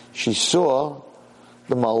 She saw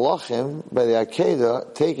the Malachim by the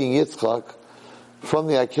Akedah taking Yitzchak from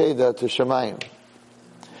the Akedah to Shemayim.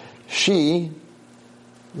 She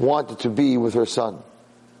wanted to be with her son,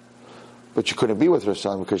 but she couldn't be with her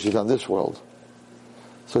son because she's on this world.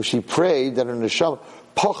 So she prayed that her neshama,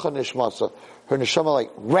 pacha nishmasa, her neshama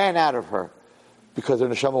ran out of her, because her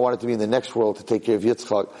neshama wanted to be in the next world to take care of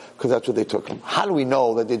Yitzchak, because that's what they took him. How do we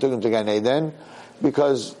know that they took him to Gan Eden?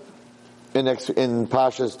 Because in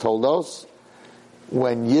Parashat told us,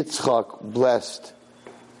 when Yitzchak blessed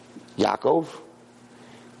Yaakov,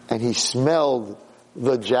 and he smelled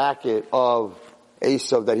the jacket of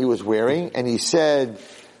Esav that he was wearing, and he said,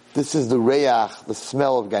 this is the reyach, the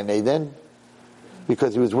smell of Gan Eden,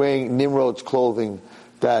 because he was wearing Nimrod's clothing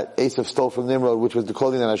that Esav stole from Nimrod, which was the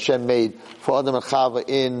clothing that Hashem made for Adam and Chava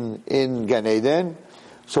in Gan Eden.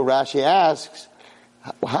 So Rashi asks,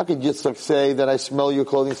 how could Yitzchak say that I smell your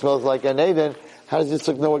clothing smells like Gan Eden? How does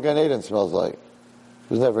Yitzchak know what Gan Eden smells like?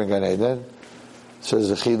 He was never in Gan Eden. Says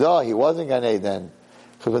the Chidah, he was in Gan Eden.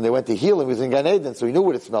 Because when they went to heal him, he was in Gan Eden, so he knew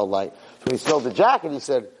what it smelled like. So when he smelled the jacket, he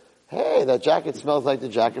said, hey, that jacket smells like the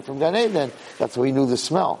jacket from Gan Eden. That's how he knew the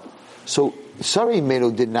smell. So Sari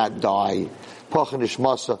Imenu did not die,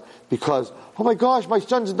 because, oh my gosh, my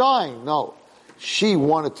son's dying. No. She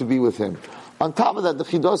wanted to be with him. On top of that, the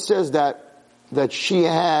Chidah says that she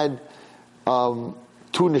had two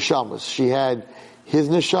neshamas. She had his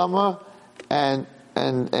neshama and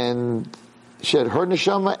she had her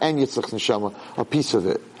neshama and Yitzchak's neshama, a piece of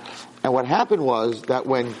it. And what happened was that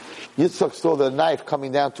when Yitzchak saw the knife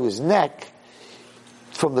coming down to his neck,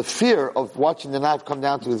 from the fear of watching the knife come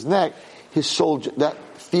down to his neck, his soul, that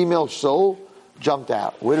female soul, jumped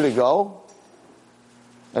out. Where did it go?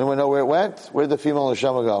 Anyone know where it went? Where did the female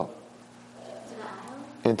neshama go?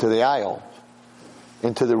 Into the aisle.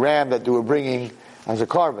 Into the ram that they were bringing as a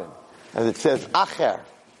carbon. And it says, acher,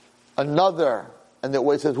 another. And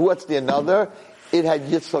it says, what's the another? It had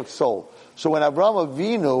Yitzchak's soul. So when Avraham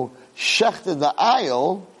Avinu shechted the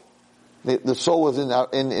aisle, the soul was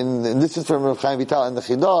in this is from Rav Chaim Vital in the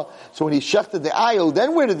Chidah. So when he shechted the aisle,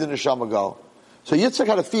 then where did the neshama go? So Yitzchak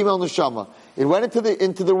had a female neshama. It went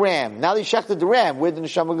into the ram. Now he shechted the ram. Where did the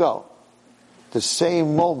neshama go? The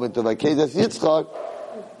same moment of Akedas Yitzchak,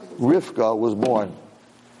 Rivka was born.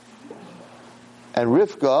 And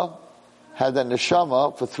Rivka had that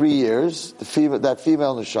neshama for 3 years, that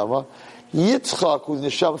female neshama. Yitzchak, whose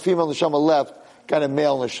female neshama left, got a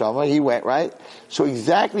male neshama. He went, right? So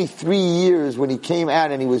exactly 3 years when he came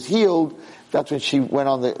out and he was healed, that's when she went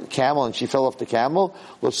on the camel and she fell off the camel.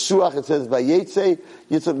 L'suach, it says, Vayetze,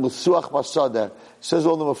 Yitzchak l'suach basada. It says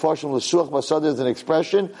all the Mefarshim, l'suach basada is an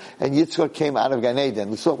expression, and Yitzchak came out of Gan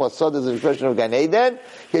Eden. L'suach basada is an expression of Gan Eden.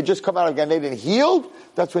 He had just come out of Gan Eden healed.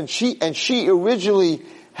 That's when she originally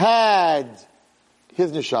had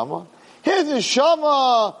his neshama. His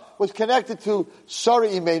neshama was connected to Sari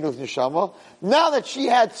Imenu's neshama. Now that she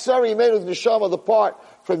had Sari Imenu's neshama, the part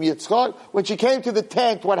from Yitzchak. When she came to the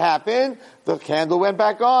tent, what happened? The candle went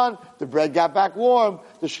back on, the bread got back warm,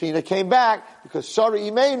 the Shekhinah came back, because Sarah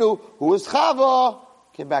Imenu, who was Chava,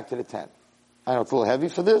 came back to the tent. I know it's a little heavy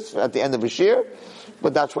for this, at the end of a year,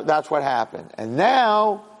 but that's what happened. And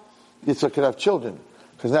now, Yitzchak could have children.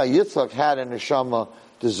 Because now Yitzchak had a neshama,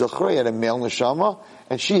 the Zochra, he had a male neshama,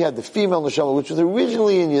 and she had the female neshama, which was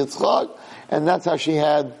originally in Yitzchak, and that's how she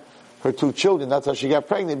had her two children. That's how she got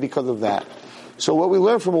pregnant, because of that. So what we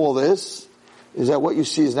learn from all this is that what you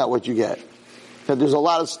see is not what you get. That there's a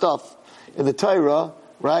lot of stuff in the Torah,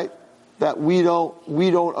 right, that we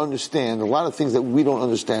don't understand. A lot of things that we don't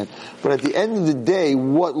understand. But at the end of the day,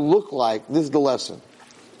 what looked like, this is the lesson,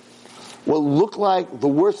 what looked like the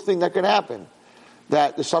worst thing that could happen,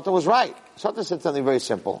 that the Satan was right. Satan said something very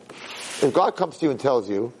simple. If God comes to you and tells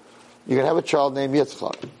you, you're going to have a child named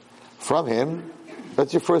Yitzchak, from him,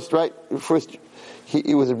 that's your first, right?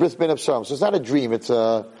 He was a bris ben Absalom. So it's not a dream, it's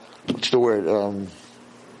what's the word?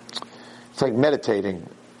 It's like meditating.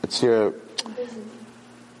 It's a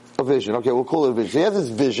vision. Okay, we'll call it a vision. So he has this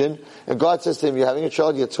vision, and God says to him, you're having a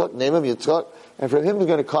child, Yitzchak, name him Yitzchak, and from him is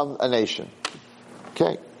going to come a nation.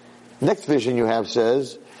 Okay. Next vision you have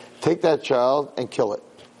says, take that child and kill it.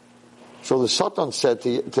 So the Satan said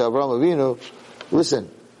to Avraham Avinu, listen,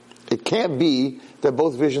 it can't be that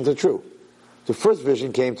both visions are true. The first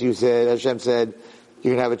vision came to you, Hashem said,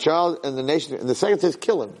 you're going to have a child and the nation, and the second says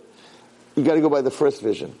kill him. You got to go by the first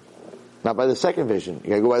vision, not by the second vision. You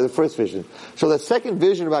got to go by the first vision. So the second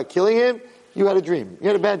vision about killing him, you had a dream. You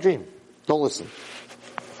had a bad dream. Don't listen.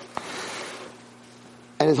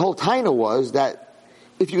 And his whole taina was that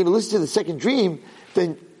if you're going to listen to the second dream,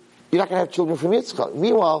 then you're not going to have children from Yitzchak.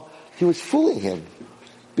 Meanwhile, he was fooling him.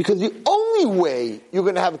 Because the only way you're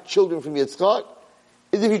going to have children from Yitzchak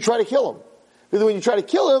is if you try to kill him. Because when you try to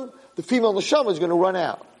kill him, the female neshama is going to run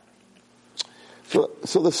out.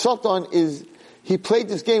 So the Satan he played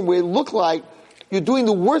this game where it looked like you're doing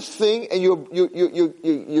the worst thing and you're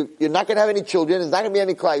not going to have any children, there's not going to be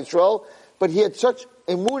any Klal Yisrael, but he had such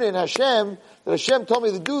emunah in Hashem that Hashem told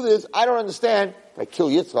me to do this. I don't understand. If I kill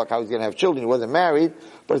Yitzchak, I was going to have children. He wasn't married.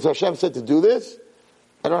 But if Hashem said to do this,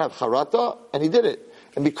 I don't have charata, and he did it.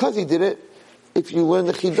 And because he did it, if you learn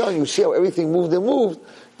the Chidah, you see how everything moved and moved,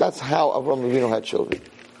 that's how Avraham Avinu had children.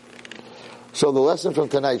 So the lesson from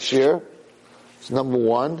tonight's shir is number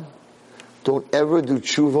one, don't ever do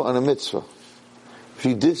tshuva on a mitzvah. If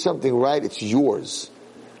you did something right, it's yours.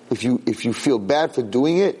 If you feel bad for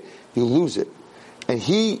doing it, you lose it. And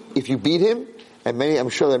if you beat him, and I'm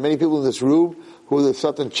sure there are many people in this room who there's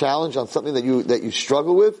something challenge on something that you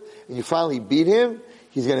struggle with, and you finally beat him,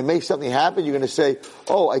 he's going to make something happen. You're going to say,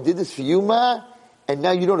 oh, I did this for you, Ma, and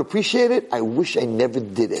now you don't appreciate it? I wish I never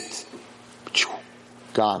did it.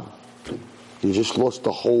 Gone. You just lost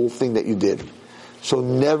the whole thing that you did. So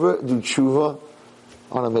never do tshuva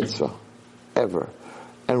on a mitzvah. Ever.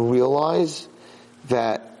 And realize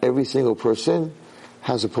that every single person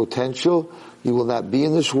has a potential. You will not be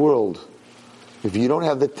in this world if you don't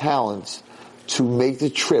have the talents to make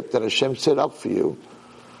the trip that Hashem set up for you.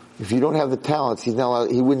 If you don't have the talents, He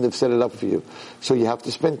wouldn't have set it up for you. So you have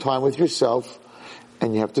to spend time with yourself,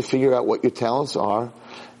 and you have to figure out what your talents are,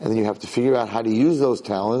 and then you have to figure out how to use those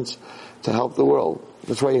talents to help the world.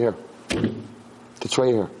 That's why you're here. That's why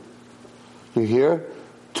you're here. You're here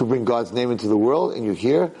to bring God's name into the world, and you're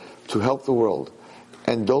here to help the world.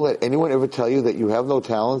 And don't let anyone ever tell you that you have no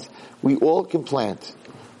talents. We all can plant.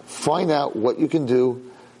 Find out what you can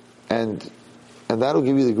do, and that'll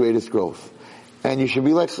give you the greatest growth. And you should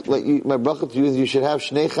be like my bracha to you is you should have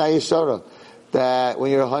Shnei Chayei Sarah. That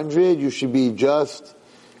when you're 100, you should be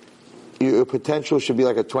your potential should be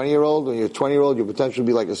like a 20-year-old. When you're a 20-year-old, your potential should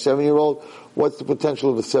be like a 7-year-old. What's the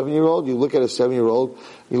potential of a 7-year-old? You look at a 7-year-old,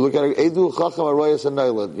 you look at Edu Chacham Arayas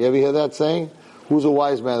Anaylad. You ever hear that saying? Who's a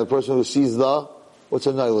wise man? The person who sees what's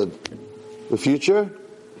a Naylad? The future?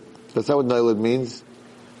 That's not what Naylad means.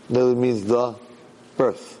 Naylad means the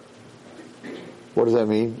birth. What does that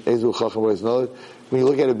mean? Edu Chacham Arayas Anaylad. When you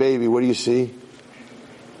look at a baby, what do you see?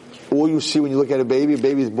 All you see when you look at a baby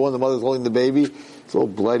is born, the mother's holding the baby, it's all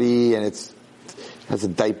bloody, and it has a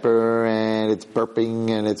diaper, and it's burping,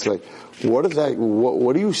 and it's like, what is that?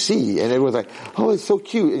 What do you see? And everyone's like, oh, it's so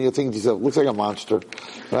cute. And you're thinking to yourself, looks like a monster.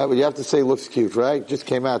 Right? But you have to say it looks cute, right? It just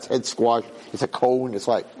came out, its head squashed, it's a cone, it's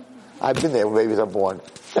like, I've been there when babies are born.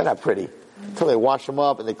 They're not pretty. Until they wash them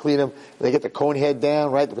up, and they clean them, and they get the cone head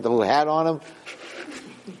down, right? They put the little hat on them.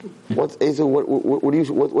 What's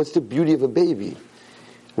the beauty of a baby?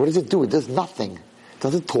 What does it do? It does nothing. It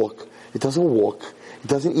doesn't talk. It doesn't walk. It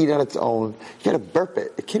doesn't eat on its own. You gotta burp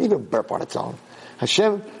it. It can't even burp on its own.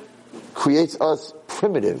 Hashem creates us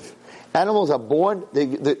primitive. Animals are born,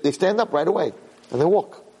 they stand up right away, and they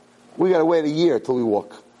walk. We gotta wait a year till we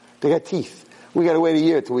walk. They got teeth. We gotta wait a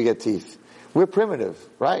year till we get teeth. We're primitive,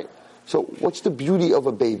 right? So what's the beauty of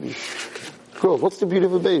a baby? Girls, what's the beauty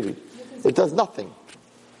of a baby? It does nothing.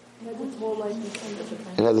 It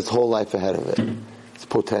has its whole life ahead of it. It's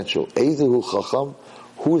potential. Ezehu chacham,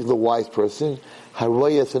 who's the wise person?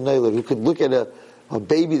 Who could look at a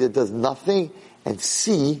baby that does nothing and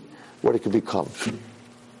see what it could become.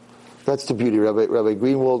 That's the beauty. Rabbi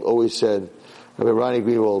Greenwald always said, Rabbi Ronnie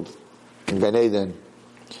Greenwald in Gan Eden,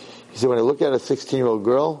 he said, when I look at a 16-year-old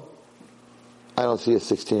girl, I don't see a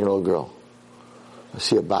 16-year-old girl. I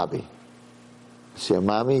see a Bobby. I see a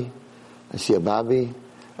mommy. I see a Bobby.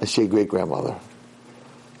 I see a great-grandmother.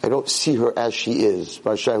 I don't see her as she is.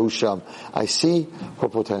 I see her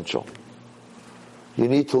potential. You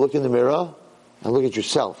need to look in the mirror and look at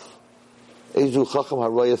yourself.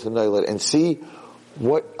 And see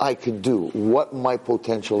what I could do, what my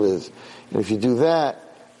potential is. And if you do that,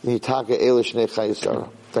 then you taka Elish Nechai Yisara.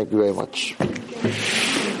 Thank you very much.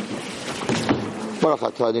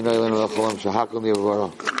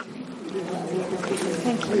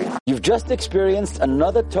 You've just experienced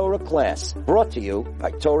another Torah class brought to you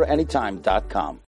by TorahAnytime.com.